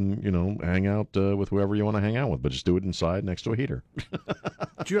hang out with whoever you want to hang out with, but just do it inside next to a heater.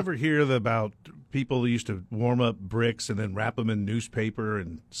 Did you ever hear about people who used to warm up bricks and then wrap them in newspaper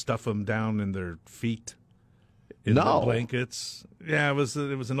and stuff them down in their feet in the blankets? Yeah, it was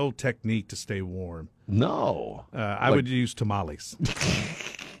an old technique to stay warm. No, I would use tamales.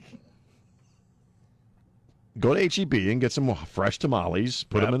 Go to HEB and get some fresh tamales,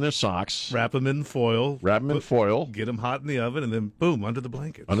 put them in their socks. Wrap them in foil. Get them hot in the oven, and then, boom, under the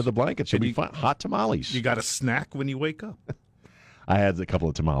blankets. Under the blankets. You'll be fine. Hot tamales. You got a snack when you wake up. I had a couple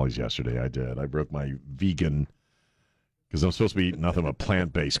of tamales yesterday. I did. I broke my vegan, because I'm supposed to be eating nothing but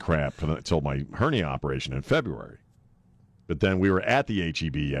plant-based crap until my hernia operation in February. But then we were at the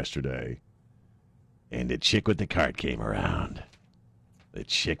HEB yesterday, and the chick with the cart came around. The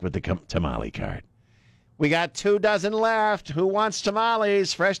chick with the tamale cart. We got 2 dozen left. Who wants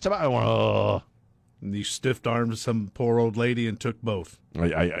tamales? Fresh tamales. Oh. And you stiff-armed some poor old lady and took both.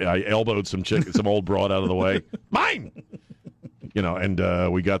 I elbowed some old broad out of the way. Mine!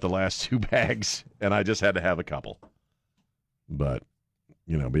 And we got the last 2 bags, and I just had to have a couple. But,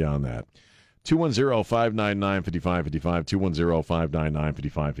 beyond that. 210-599-5555,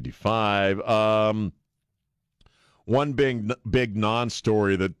 210-599-5555. One big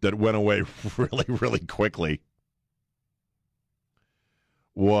non-story that went away really, really quickly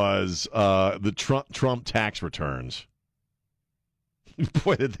was the Trump tax returns.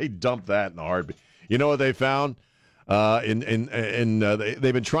 Boy, did they dump that in a heartbeat. You know what they found? They've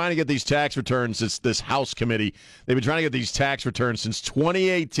been trying to get these tax returns since this House committee. They've been trying to get these tax returns since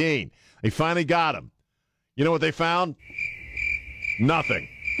 2018. They finally got them. You know what they found? Nothing.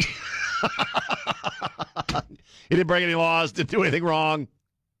 He didn't break any laws, didn't do anything wrong.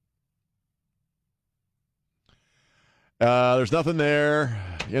 There's nothing there,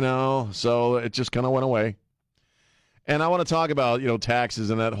 so it just kind of went away. And I want to talk about, taxes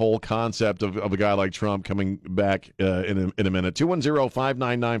and that whole concept of a guy like Trump coming back in a minute.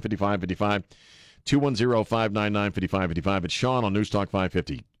 210-599-5555. 210-599-5555. It's Sean on News Talk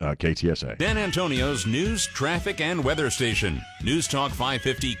 550 KTSA. San Antonio's news, traffic, and weather station. News Talk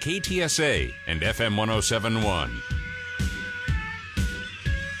 550 KTSA and FM 107.1.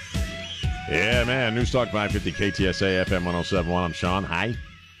 Yeah, man. News Talk 550 KTSA, FM 107.1. I'm Sean. Hi.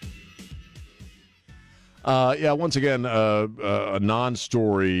 Once again, a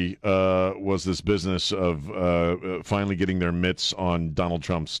non-story was this business of finally getting their mitts on Donald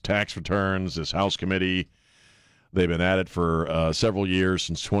Trump's tax returns, this House committee. They've been at it for several years,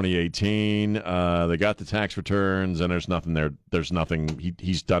 since 2018. They got the tax returns, and there's nothing there. There's nothing.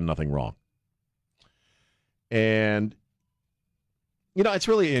 He's done nothing wrong. And, it's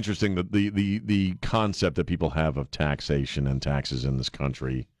really interesting, that the concept that people have of taxation and taxes in this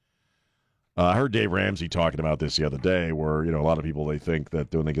country. I heard Dave Ramsey talking about this the other day, where, a lot of people, they think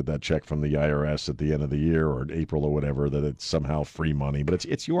that when they get that check from the IRS at the end of the year or in April or whatever, that it's somehow free money, but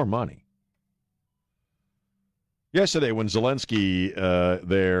it's your money. Yesterday, when Zelensky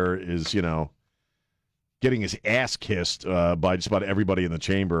there is, getting his ass kissed by just about everybody in the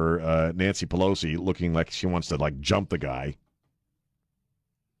chamber, Nancy Pelosi looking like she wants to, jump the guy.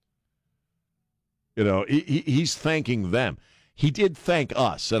 He's thanking them. He did thank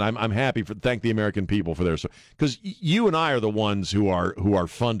us, and I'm happy to thank the American people for their support, because you and I are the ones who are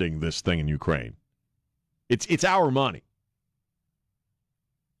funding this thing in Ukraine. It's our money.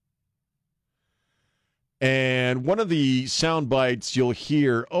 And one of the sound bites you'll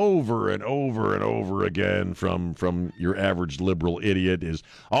hear over and over and over again from your average liberal idiot is,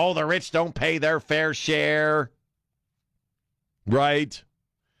 "Oh, the rich don't pay their fair share." Right?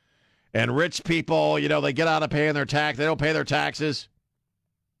 And rich people, they get out of paying their tax. They don't pay their taxes.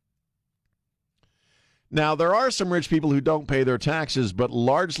 Now, there are some rich people who don't pay their taxes, but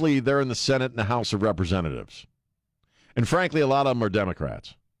largely they're in the Senate and the House of Representatives. And frankly, a lot of them are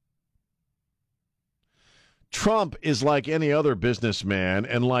Democrats. Trump is like any other businessman,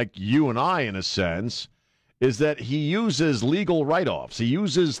 and like you and I in a sense, is that he uses legal write-offs. He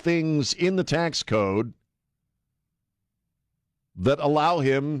uses things in the tax code that allow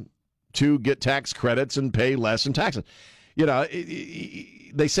him to get tax credits and pay less in taxes.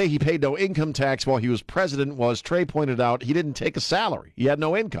 They say he paid no income tax while he was president. Well, as Trey pointed out, he didn't take a salary. He had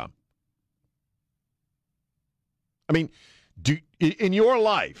no income. I mean, in your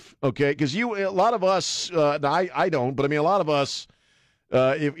life, okay, because a lot of us, I don't, but I mean, a lot of us,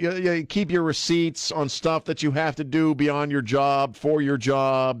 if you keep your receipts on stuff that you have to do beyond your job, for your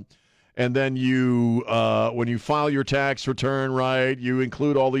job. And then you, when you file your tax return, right, you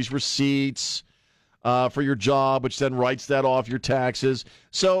include all these receipts for your job, which then writes that off your taxes.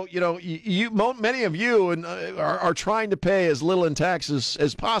 So, many of you are trying to pay as little in taxes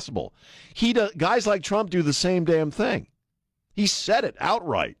as possible. Guys like Trump do the same damn thing. He said it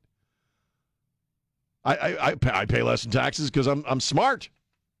outright. I pay less in taxes because I'm smart,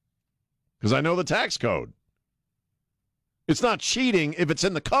 because I know the tax code. It's not cheating if it's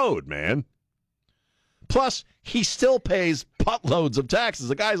in the code, man. Plus, he still pays buttloads of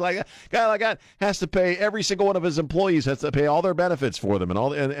taxes. A guy like that has to pay, every single one of his employees has to pay all their benefits for them, and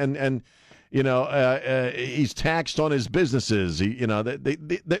all he's taxed on his businesses.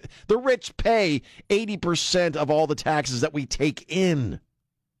 The rich pay 80% of all the taxes that we take in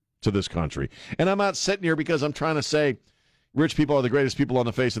to this country. And I'm not sitting here because I'm trying to say rich people are the greatest people on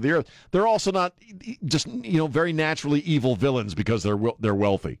the face of the earth. They're also not just, very naturally evil villains because they're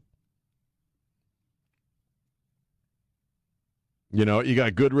wealthy. You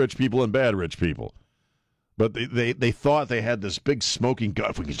got good rich people and bad rich people. But they thought they had this big smoking gun.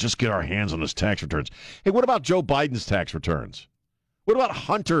 If we could just get our hands on his tax returns. Hey, what about Joe Biden's tax returns? What about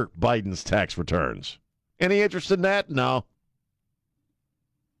Hunter Biden's tax returns? Any interest in that? No.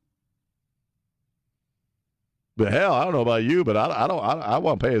 But hell, I don't know about you, but I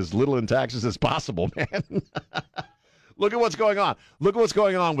want to pay as little in taxes as possible, man. Look at what's going on. Look at what's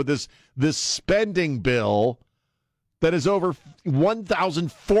going on with this spending bill that is over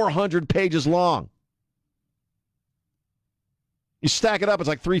 1,400 pages long. You stack it up, it's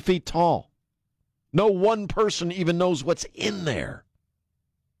like 3 feet tall. No one person even knows what's in there.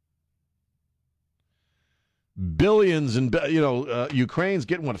 Billions and, Ukraine's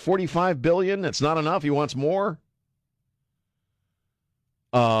getting, $45 billion? That's not enough. He wants more.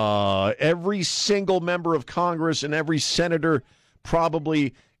 Every single member of Congress and every senator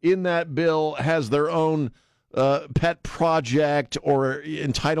probably in that bill has their own pet project or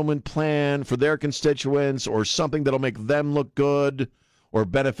entitlement plan for their constituents or something that'll make them look good or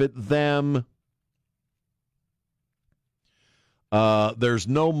benefit them. There's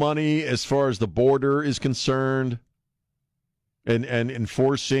no money as far as the border is concerned and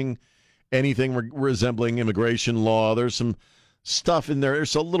enforcing anything resembling immigration law. There's some stuff in there.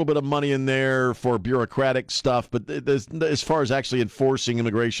 There's a little bit of money in there for bureaucratic stuff, but as far as actually enforcing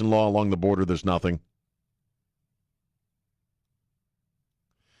immigration law along the border, there's nothing.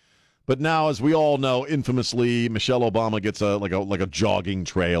 But now, as we all know, infamously, Michelle Obama gets like a jogging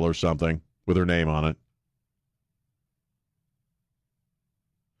trail or something with her name on it.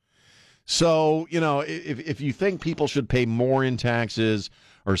 So, if you think people should pay more in taxes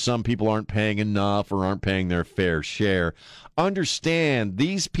or some people aren't paying enough or aren't paying their fair share, understand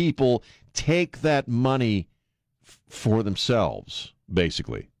these people take that money for themselves,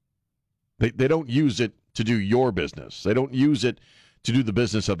 basically. They don't use it to do your business. They don't use it to do the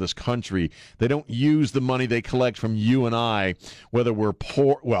business of this country. They don't use the money they collect from you and I, whether we're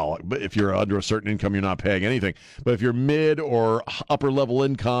poor. Well, if you're under a certain income, you're not paying anything. But if you're mid or upper level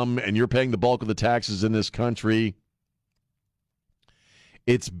income and you're paying the bulk of the taxes in this country,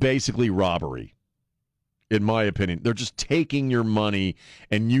 it's basically robbery, in my opinion. They're just taking your money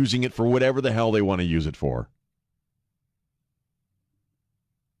and using it for whatever the hell they want to use it for.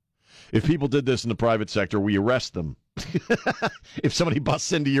 If people did this in the private sector, we arrest them. If somebody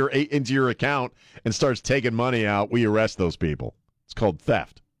busts into your account and starts taking money out, we arrest those people. It's called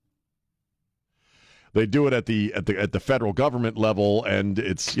theft. They do it at the federal government level, and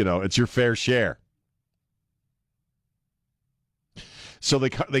it's your fair share. So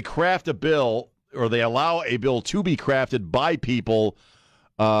they craft a bill, or they allow a bill to be crafted by people,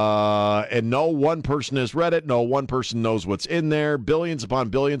 and no one person has read it. No one person knows what's in there. Billions upon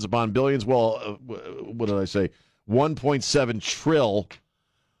billions upon billions. Well, what did I say? 1.7 trill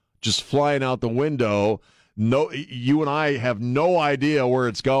just flying out the window. No, you and I have no idea where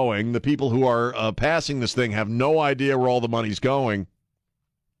it's going. The people who are passing this thing have no idea where all the money's going.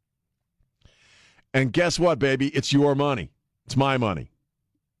 And guess what, baby? It's your money. It's my money.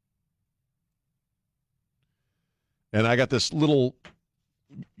 And I got this little,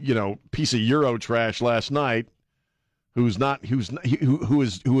 piece of Euro trash last night who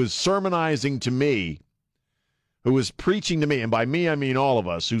is sermonizing to me, who is preaching to me, and by me I mean all of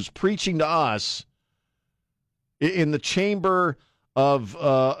us, who's preaching to us in the chamber of,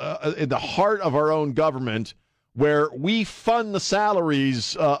 in the heart of our own government, where we fund the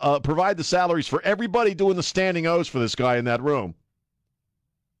salaries, provide the salaries for everybody doing the standing O's for this guy in that room.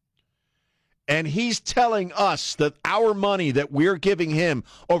 And he's telling us that our money that we're giving him,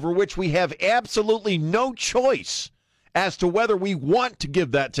 over which we have absolutely no choice as to whether we want to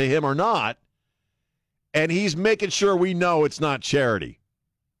give that to him or not, and he's making sure we know it's not charity.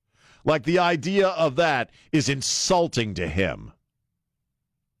 Like, the idea of that is insulting to him.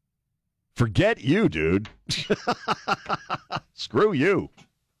 Forget you, dude. Screw you.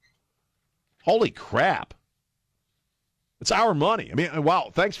 Holy crap. It's our money. I mean, wow,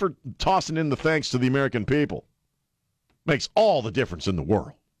 thanks for tossing in the thanks to the American people. Makes all the difference in the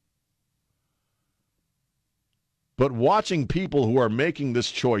world. But watching people who are making this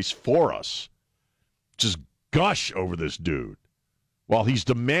choice for us just gush over this dude while he's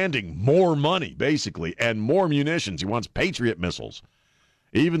demanding more money, basically, and more munitions. He wants Patriot missiles,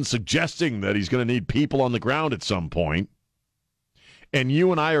 even suggesting that he's going to need people on the ground at some point. And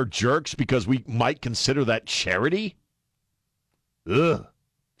you and I are jerks because we might consider that charity? Ugh.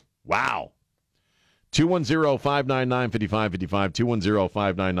 Wow. 210-599-5555,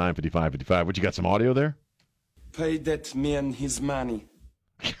 210-599-5555. What, you got some audio there? Pay that man his money.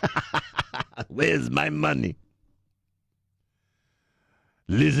 Where's my money?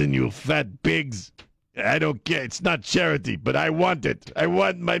 Listen, you fat pigs. I don't care. It's not charity, but I want it. I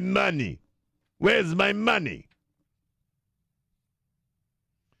want my money. Where's my money?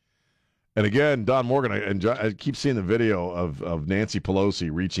 And again, Don Morgan, I keep seeing the video of Nancy Pelosi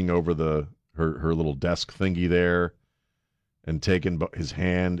reaching over her little desk thingy there and taking his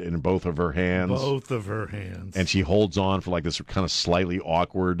hand in both of her hands. Both of her hands. And she holds on for like this kind of slightly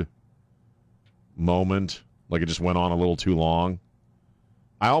awkward moment, like it just went on a little too long.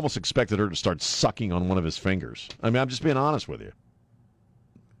 I almost expected her to start sucking on one of his fingers. I mean, I'm just being honest with you.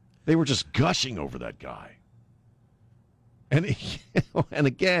 They were just gushing over that guy. And and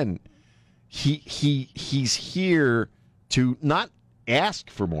again, he's here to not ask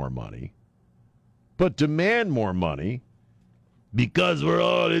for more money, but demand more money because we're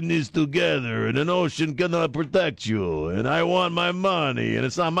all in this together and an ocean cannot protect you and I want my money and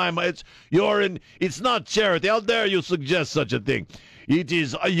it's not my money. It's not charity. How dare you suggest such a thing? It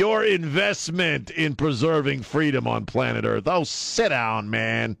is your investment in preserving freedom on planet Earth. Oh, sit down,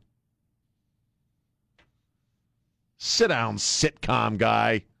 man. Sit down, sitcom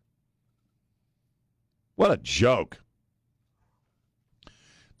guy. What a joke.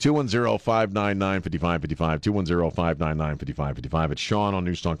 210-599-5555, 210-599-5555. It's Sean on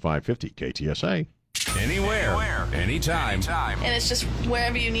News Talk 550, KTSA. Anywhere, anytime. And it's just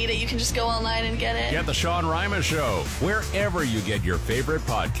wherever you need it, you can just go online and get it. Get the Sean Rima Show, wherever you get your favorite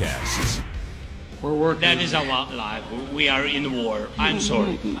podcasts. We're working. That is our life. We are in war. I'm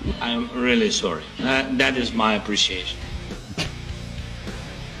sorry. I'm really sorry. That is my appreciation.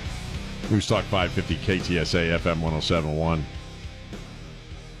 News Talk 550, KTSA, FM 1071.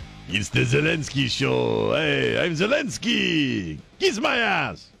 It's the Zelensky Show. Hey, I'm Zelensky. Kiss my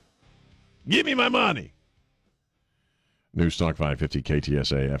ass. Give me my money. News Talk 550,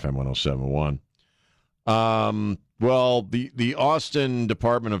 KTSA, FM 1071. Well, the Austin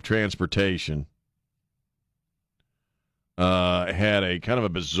Department of Transportation had a kind of a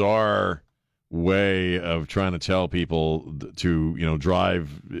bizarre way of trying to tell people to, drive.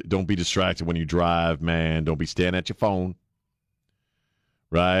 Don't be distracted when you drive, man. Don't be staring at your phone.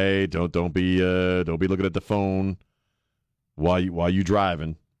 Right? Don't be looking at the phone while you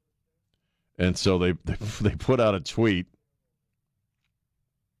driving. And so they put out a tweet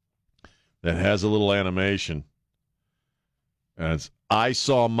that has a little animation. And it's, I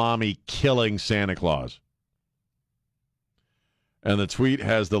saw mommy killing Santa Claus. And the tweet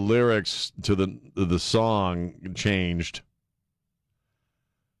has the lyrics to the song changed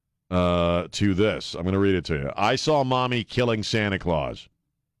to this. I'm going to read it to you. I saw mommy killing Santa Claus.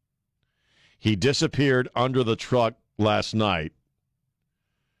 He disappeared under the truck last night.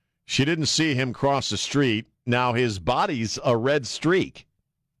 She didn't see him cross the street. Now his body's a red streak.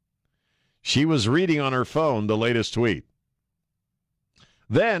 She was reading on her phone the latest tweet.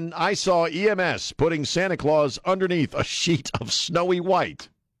 Then I saw EMS putting Santa Claus underneath a sheet of snowy white.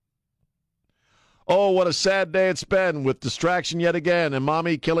 Oh, what a sad day it's been with distraction yet again and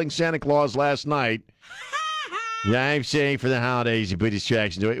mommy killing Santa Claus last night. Yeah, I'm saying for the holidays you put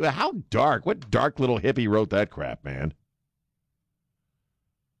distraction to it. Well, how dark? What dark little hippie wrote that crap, man?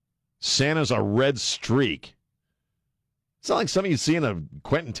 Santa's a red streak. It's not like something you see in a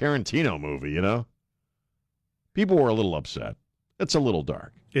Quentin Tarantino movie, People were a little upset. It's a little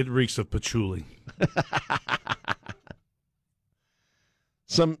dark. It reeks of patchouli.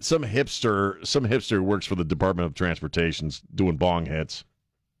 Some hipster who works for the Department of Transportation's doing bong hits.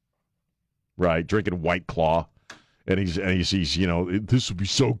 Right, drinking White Claw. And he sees, this would be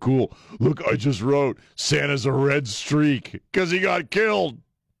so cool. Look, I just wrote Santa's a red streak because he got killed.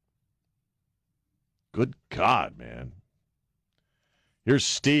 Good God, man. Here's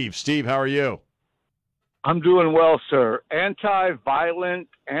Steve. Steve, how are you? I'm doing well, sir. Anti-violent,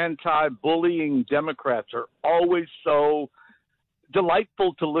 anti-bullying Democrats are always so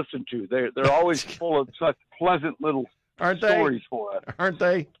delightful to listen to. They're always full of such pleasant little stories for us. Aren't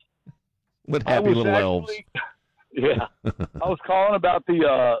they? With happy little elves. Yeah. I was calling about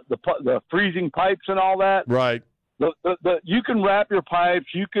the freezing pipes and all that. Right. You can wrap your pipes,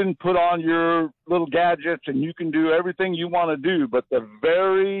 you can put on your little gadgets, and you can do everything you want to do. But the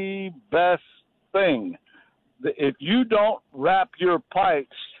very best thing. If you don't wrap your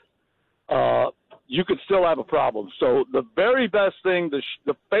pipes, you could still have a problem. So the very best thing,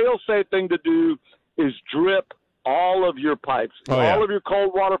 the fail-safe thing to do is drip all of your pipes, all of your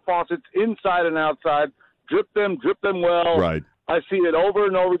cold water faucets, inside and outside. Drip them well. Right. I see it over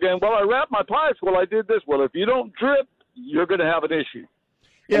and over again. Well, I wrapped my pipes. Well, I did this. Well, if you don't drip, you're going to have an issue.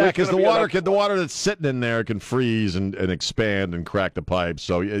 Yeah, because the water that's sitting in there can freeze and expand and crack the pipes.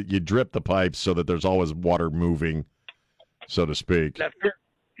 So you drip the pipes so that there's always water moving, so to speak. That's it.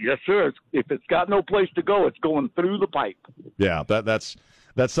 Yes, sir. If it's got no place to go, it's going through the pipe. Yeah, that's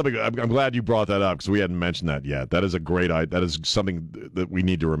something. I'm glad you brought that up because we hadn't mentioned that yet. That is a great idea. That is something that we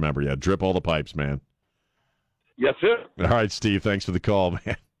need to remember. Yeah, drip all the pipes, man. Yes, sir. All right, Steve. Thanks for the call, man.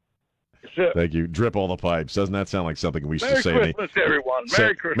 Yes, sir. Thank you. Drip all the pipes. Doesn't that sound like something we used Merry to say? Christmas, everyone.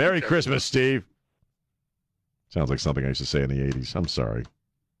 Merry Christmas. Merry Christmas, Steve. Sounds like something I used to say in the 80s. I'm sorry.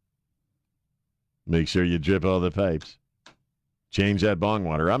 Make sure you drip all the pipes. Change that bong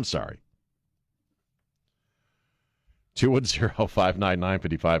water. I'm sorry.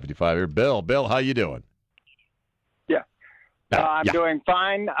 210-599-5555 here. Bill, how you doing? Yeah. I'm doing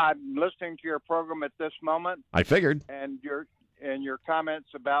fine. I'm listening to your program at this moment. I figured. And your comments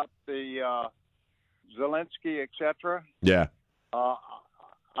about the Zelensky, etc. Yeah.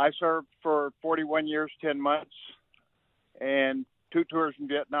 I served for 41 years, 10 months, and 2 tours in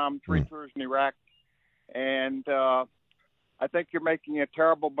Vietnam, 3 tours in Iraq. And I think you're making a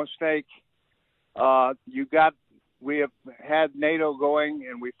terrible mistake. We have had NATO going,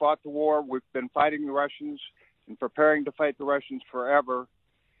 and we fought the war. We've been fighting the Russians and preparing to fight the Russians forever.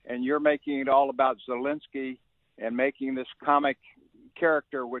 And you're making it all about Zelensky and making this comic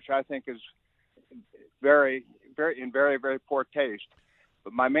character, which I think is very, very, in very, very poor taste.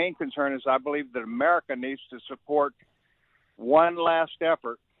 But my main concern is I believe that America needs to support one last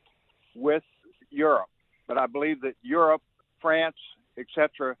effort with Europe. But I believe that Europe, France,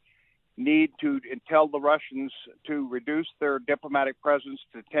 etc., need to tell the Russians to reduce their diplomatic presence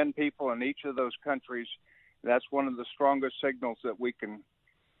to 10 people in each of those countries. That's one of the strongest signals that we can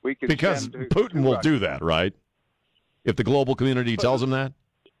because send to Putin will Russia. do that, right? If the global community tells him that?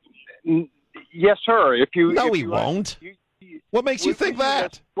 Yes, sir. No, he won't. What makes you think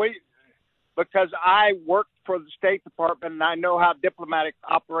that? Because I work for the State Department, and I know how diplomatic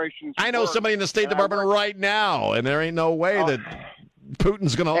operations I know work. somebody in the State Department right now, and there ain't no way that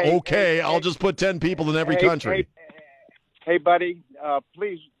Putin's going to, I'll just put 10 people in every country. Hey, buddy,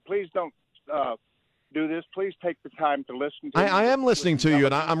 please don't do this. Please take the time to listen to me. I am listening to you,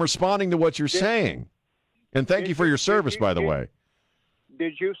 and I'm responding to what you're saying. And thank you for your service, by the way.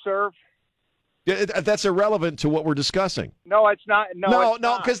 Did you serve? That's irrelevant to what we're discussing. No, it's not. No,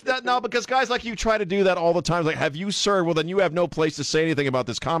 because guys like you try to do that all the time. Like, have you served? Well, then you have no place to say anything about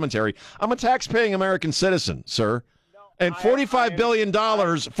this commentary. I'm a tax-paying American citizen, sir. And $45 billion.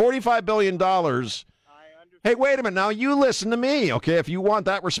 Hey, wait a minute. Now, you listen to me, okay, if you want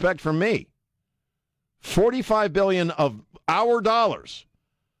that respect from me. $45 billion of our dollars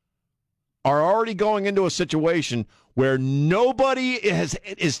are already going into a situation where nobody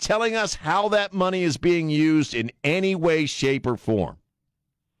is telling us how that money is being used in any way, shape, or form.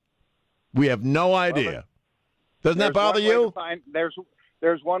 We have no idea. Doesn't that bother you?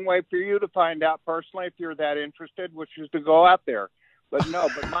 There's one way for you to find out personally if you're that interested, which is to go out there. But no,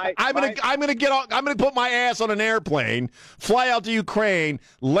 but I'm gonna put my ass on an airplane, fly out to Ukraine,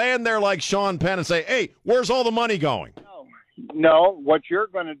 land there like Sean Penn, and say, "Hey, where's all the money going?" No, what you're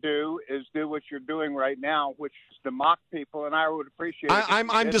going to do is do what you're doing right now, which is to mock people, and I would appreciate it.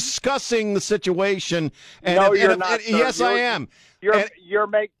 I'm discussing the situation. And no, you're not. Yes, I am. You're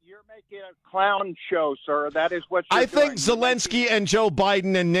making a clown show, sir. That is what you're doing. I think Zelensky and Joe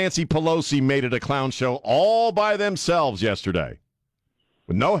Biden and Nancy Pelosi made it a clown show all by themselves yesterday,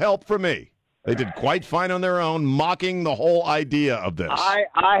 with no help from me. They did quite fine on their own, mocking the whole idea of this. I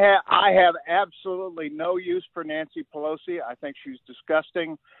have absolutely no use for Nancy Pelosi. I think she's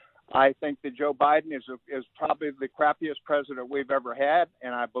disgusting. I think that Joe Biden is probably the crappiest president we've ever had,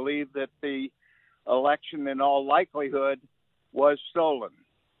 and I believe that the election, in all likelihood, was stolen.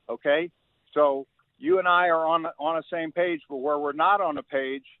 Okay, so you and I are on a same page, but where we're not on a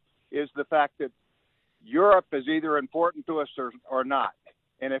page is the fact that Europe is either important to us or not,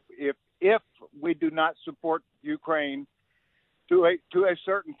 and if we do not support Ukraine to a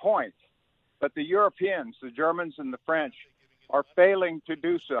certain point, but the Europeans, the Germans and the French, are failing to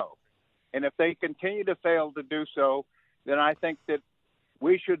do so. And if they continue to fail to do so, then I think that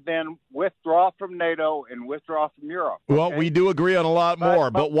we should then withdraw from NATO and withdraw from Europe. Okay? Well, we do agree on a lot more,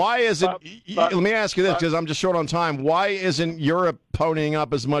 but why isn't let me ask you this, because I'm just short on time. Why isn't Europe ponying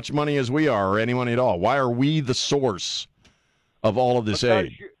up as much money as we are, or any money at all? Why are we the source of all of this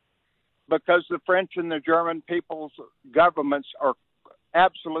aid? Because the French and the German people's governments are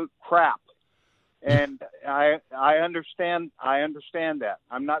absolute crap. And I understand that.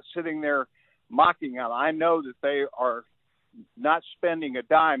 I'm not sitting there mocking them. I know that they are not spending a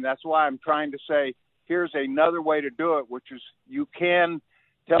dime. That's why I'm trying to say here's another way to do it, which is you can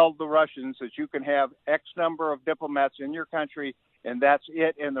tell the Russians that you can have X number of diplomats in your country, and that's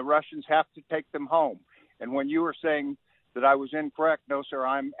it, and the Russians have to take them home. And when you were saying that I was incorrect, no, sir,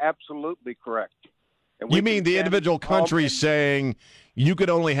 I'm absolutely correct. You mean the individual countries saying you could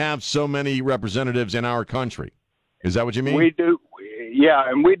only have so many representatives in our country? Is that what you mean? We do, yeah,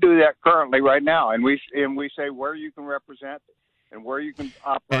 and we do that currently right now, and we say where you can represent and where you can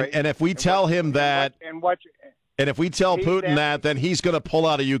operate. And if we tell him that, and if we tell Putin that, then he's going to pull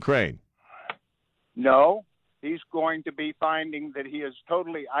out of Ukraine. No, he's going to be finding that he is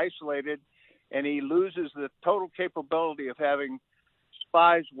totally isolated, and he loses the total capability of having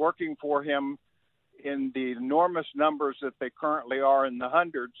spies working for him in the enormous numbers that they currently are, in the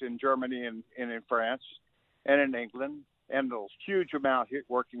hundreds in Germany and in France and in England, and a huge amount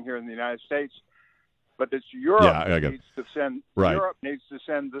working here in the United States. But it's Europe needs to send. Right. Europe needs to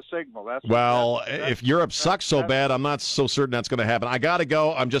send the signal. If Europe sucks so bad, I'm not so certain that's going to happen. I got to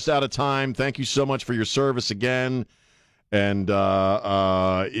go. I'm just out of time. Thank you so much for your service again. And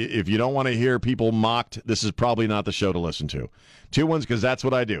if you don't want to hear people mocked, this is probably not the show to listen to. 2-1, because that's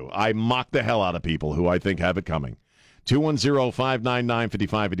what I do. I mock the hell out of people who I think have it coming.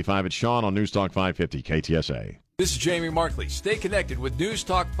 210-599-5555. It's Sean on News Talk 550 KTSA. This is Jamie Markley. Stay connected with News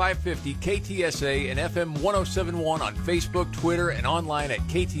Talk 550 KTSA and FM 1071 on Facebook, Twitter, and online at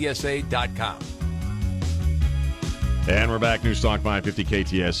ktsa.com. And we're back, News Talk 550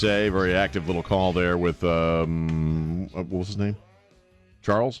 KTSA. Very active little call there with, what was his name?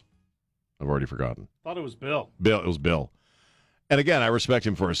 Charles? I've already forgotten. Thought it was Bill. It was Bill. And again, I respect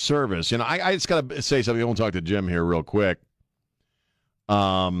him for his service. You know, I just got to say something. I want to talk to Jim here real quick.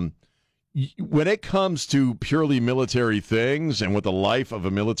 When it comes to purely military things and what the life of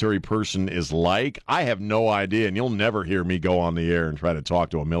a military person is like, I have no idea, and you'll never hear me go on the air and try to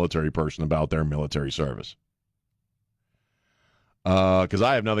talk to a military person about their military service. Because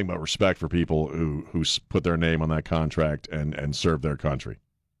I have nothing but respect for people who put their name on that contract and serve their country.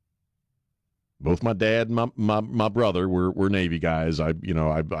 Both my dad and my brother were Navy guys. I've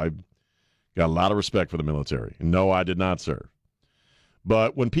got a lot of respect for the military. And no, I did not serve.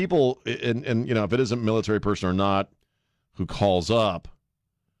 But when people, and if it isn't a military person or not, who calls up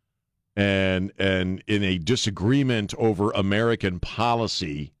and in a disagreement over American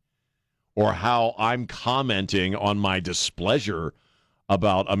policy or how I'm commenting on my displeasure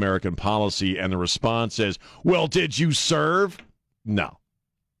about American policy, and the response is, well, did you serve? No.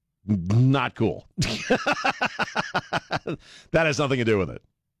 Not cool. That has nothing to do with it.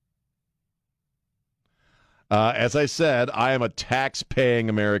 As I said, I am a tax-paying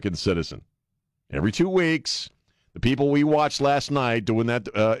American citizen. Every 2 weeks, the people we watched last night doing that,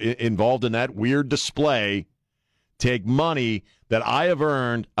 involved in that weird display, take money that I have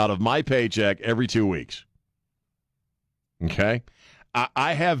earned out of my paycheck every 2 weeks. Okay?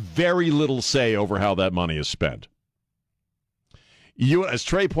 I have very little say over how that money is spent. You, as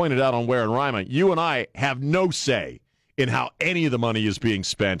Trey pointed out on Ware and Rima, you and I have no say in how any of the money is being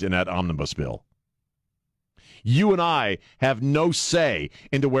spent in that omnibus bill. You and I have no say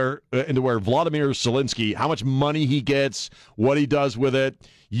into where Vladimir Zelensky, how much money he gets, what he does with it.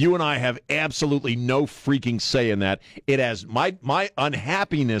 You and I have absolutely no freaking say in that. It has my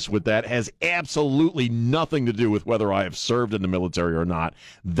unhappiness with that has absolutely nothing to do with whether I have served in the military or not.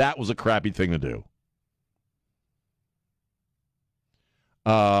 That was a crappy thing to do.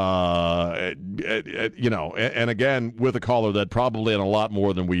 And again, with a caller that probably in a lot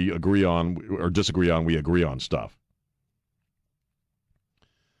more than we agree on or disagree on, we agree on stuff.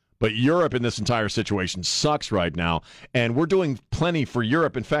 But Europe in this entire situation sucks right now, and we're doing plenty for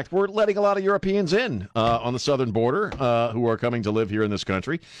Europe. In fact, we're letting a lot of Europeans in on the southern border who are coming to live here in this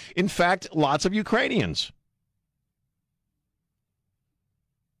country. In fact, lots of Ukrainians.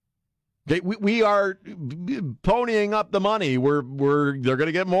 We are ponying up the money. They're going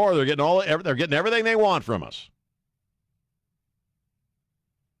to get more. They're getting everything they want from us.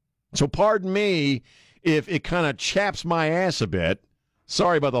 So pardon me if it kind of chaps my ass a bit.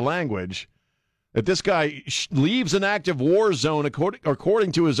 Sorry about the language. That this guy leaves an active war zone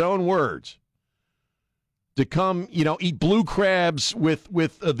according to his own words. to come, eat blue crabs with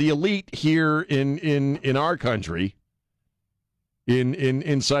the elite here in our country,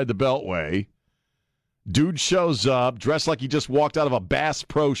 inside the Beltway. Dude shows up dressed like he just walked out of a Bass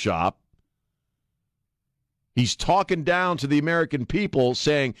Pro Shop. He's talking down to the American people,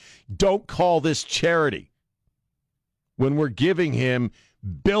 saying, "Don't call this charity," when we're giving him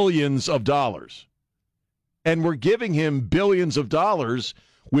billions of dollars. And we're giving him billions of dollars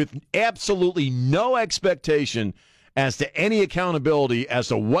with absolutely no expectation as to any accountability as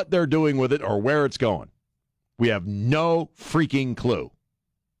to what they're doing with it or where it's going. We have no freaking clue.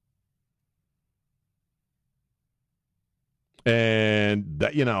 And,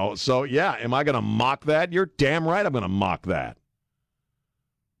 so, yeah, am I going to mock that? You're damn right I'm going to mock that.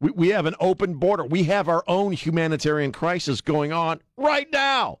 We have an open border. We have our own humanitarian crisis going on right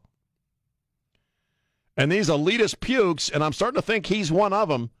now. And these elitist pukes, and I'm starting to think he's one of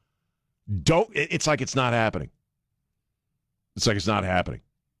them, it's like it's not happening. It's like it's not happening.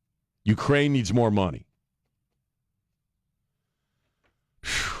 Ukraine needs more money.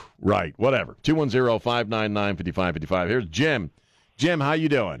 Right, whatever. 210-599-5555. Here's Jim. Jim, how you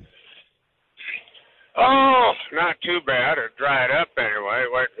doing? Oh, not too bad. It dried up anyway.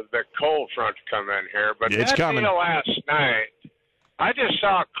 Wait for the big cold front to come in here. But it's that coming. Deal last night, I just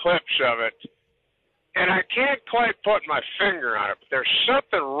saw clips of it, and I can't quite put my finger on it, but there's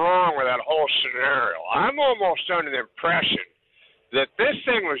something wrong with that whole scenario. I'm almost under the impression that this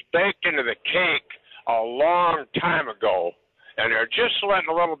thing was baked into the cake a long time ago, and they're just letting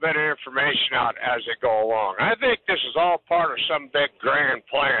a little bit of information out as they go along. I think this is all part of some big grand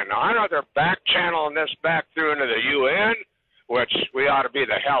plan. Now, I know they're back-channeling this back through into the UN, which we ought to be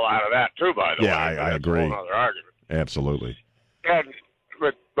the hell out of that, too, by the way. Yeah, I agree. That's a whole other argument. Absolutely.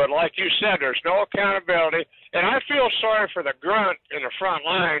 But like you said, there's no accountability, and I feel sorry for the grunt in the front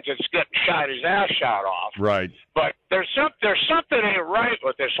lines that's getting shot his ass shot off. Right. But there's something ain't right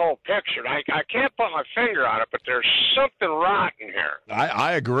with this whole picture. I can't put my finger on it, but there's something rotten here.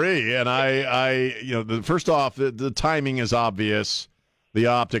 I agree, and first off, the timing is obvious. The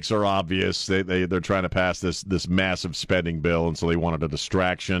optics are obvious. They're trying to pass this massive spending bill, and so they wanted a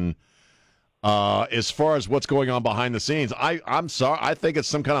distraction. As far as what's going on behind the scenes, I'm sorry. I think it's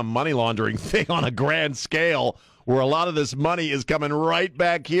some kind of money laundering thing on a grand scale where a lot of this money is coming right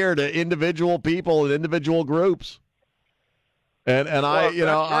back here to individual people and individual groups. I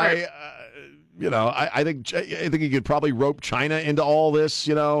think you could probably rope China into all this,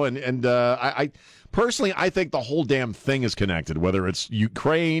 I personally, I think the whole damn thing is connected, whether it's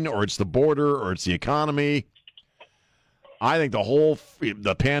Ukraine or it's the border or it's the economy. I think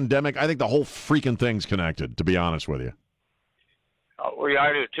the pandemic, I think the whole freaking thing's connected, to be honest with you. Well, yeah,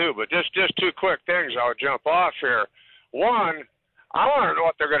 I do too. But just two quick things I'll jump off here. One, I want to know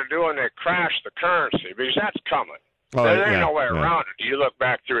what they're going to do when they crash the currency, because that's coming. Oh, there ain't no way around it. You look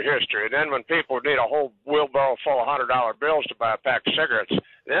back through history, and then when people need a whole wheelbarrow full of $100 bills to buy a pack of cigarettes,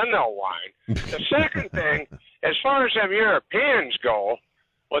 then they'll whine. The second thing, as far as them Europeans go,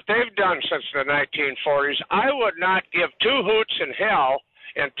 what they've done since the 1940s, I would not give two hoots in hell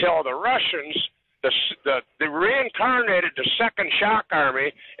until the Russians, the reincarnated the Second Shock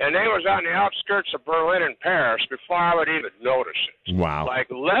Army, and they was on the outskirts of Berlin and Paris before I would even notice it. Wow.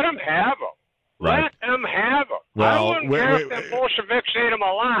 Like, let them have them. Right. Let them have them. Well, I wouldn't care if the Bolsheviks ate them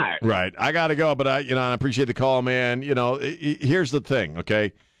alive. Right. I got to go, but I appreciate the call, man. Here's the thing,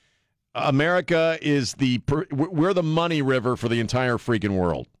 okay? America is we're the money river for the entire freaking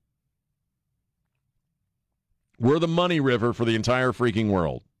world. We're the money river for the entire freaking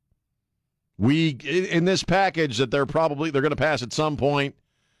world. We, in this package that they're going to pass at some point,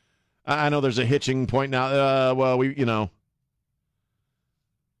 I know there's a hitching point now. We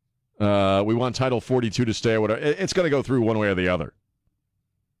want Title 42 to stay or whatever. It's going to go through one way or the other.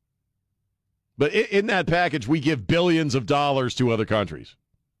 But in that package, we give billions of dollars to other countries.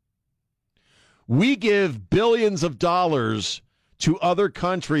 We give billions of dollars to other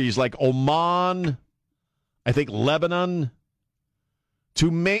countries like Oman, I think Lebanon,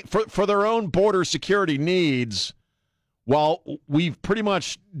 to make for their own border security needs, while we've pretty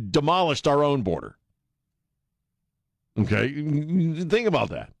much demolished our own border. Okay, think about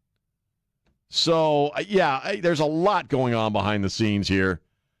that. So there's a lot going on behind the scenes here.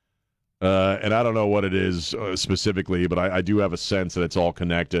 And I don't know what it is specifically, but I do have a sense that it's all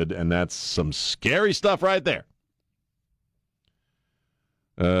connected, and that's some scary stuff right there.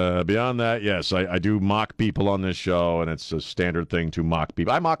 Beyond that, yes, I do mock people on this show, and it's a standard thing to mock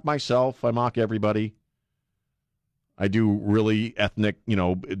people. I mock myself. I mock everybody. I do really ethnic,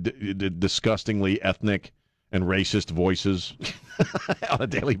 disgustingly ethnic and racist voices on a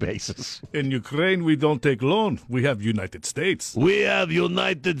daily basis. In Ukraine, we don't take loan. We have United States. We have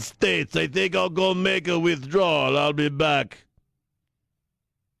United States. I think I'll go make a withdrawal. I'll be back.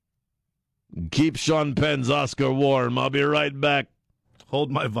 Keep Sean Penn's Oscar warm. I'll be right back. Hold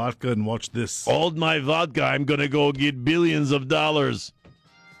my vodka and watch this. Hold my vodka. I'm going to go get billions of dollars.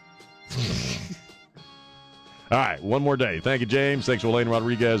 All right, one more day. Thank you, James. Thanks to Elaine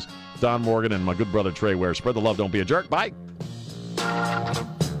Rodriguez, Don Morgan, and my good brother Trey Ware. Spread the love. Don't be a jerk. Bye.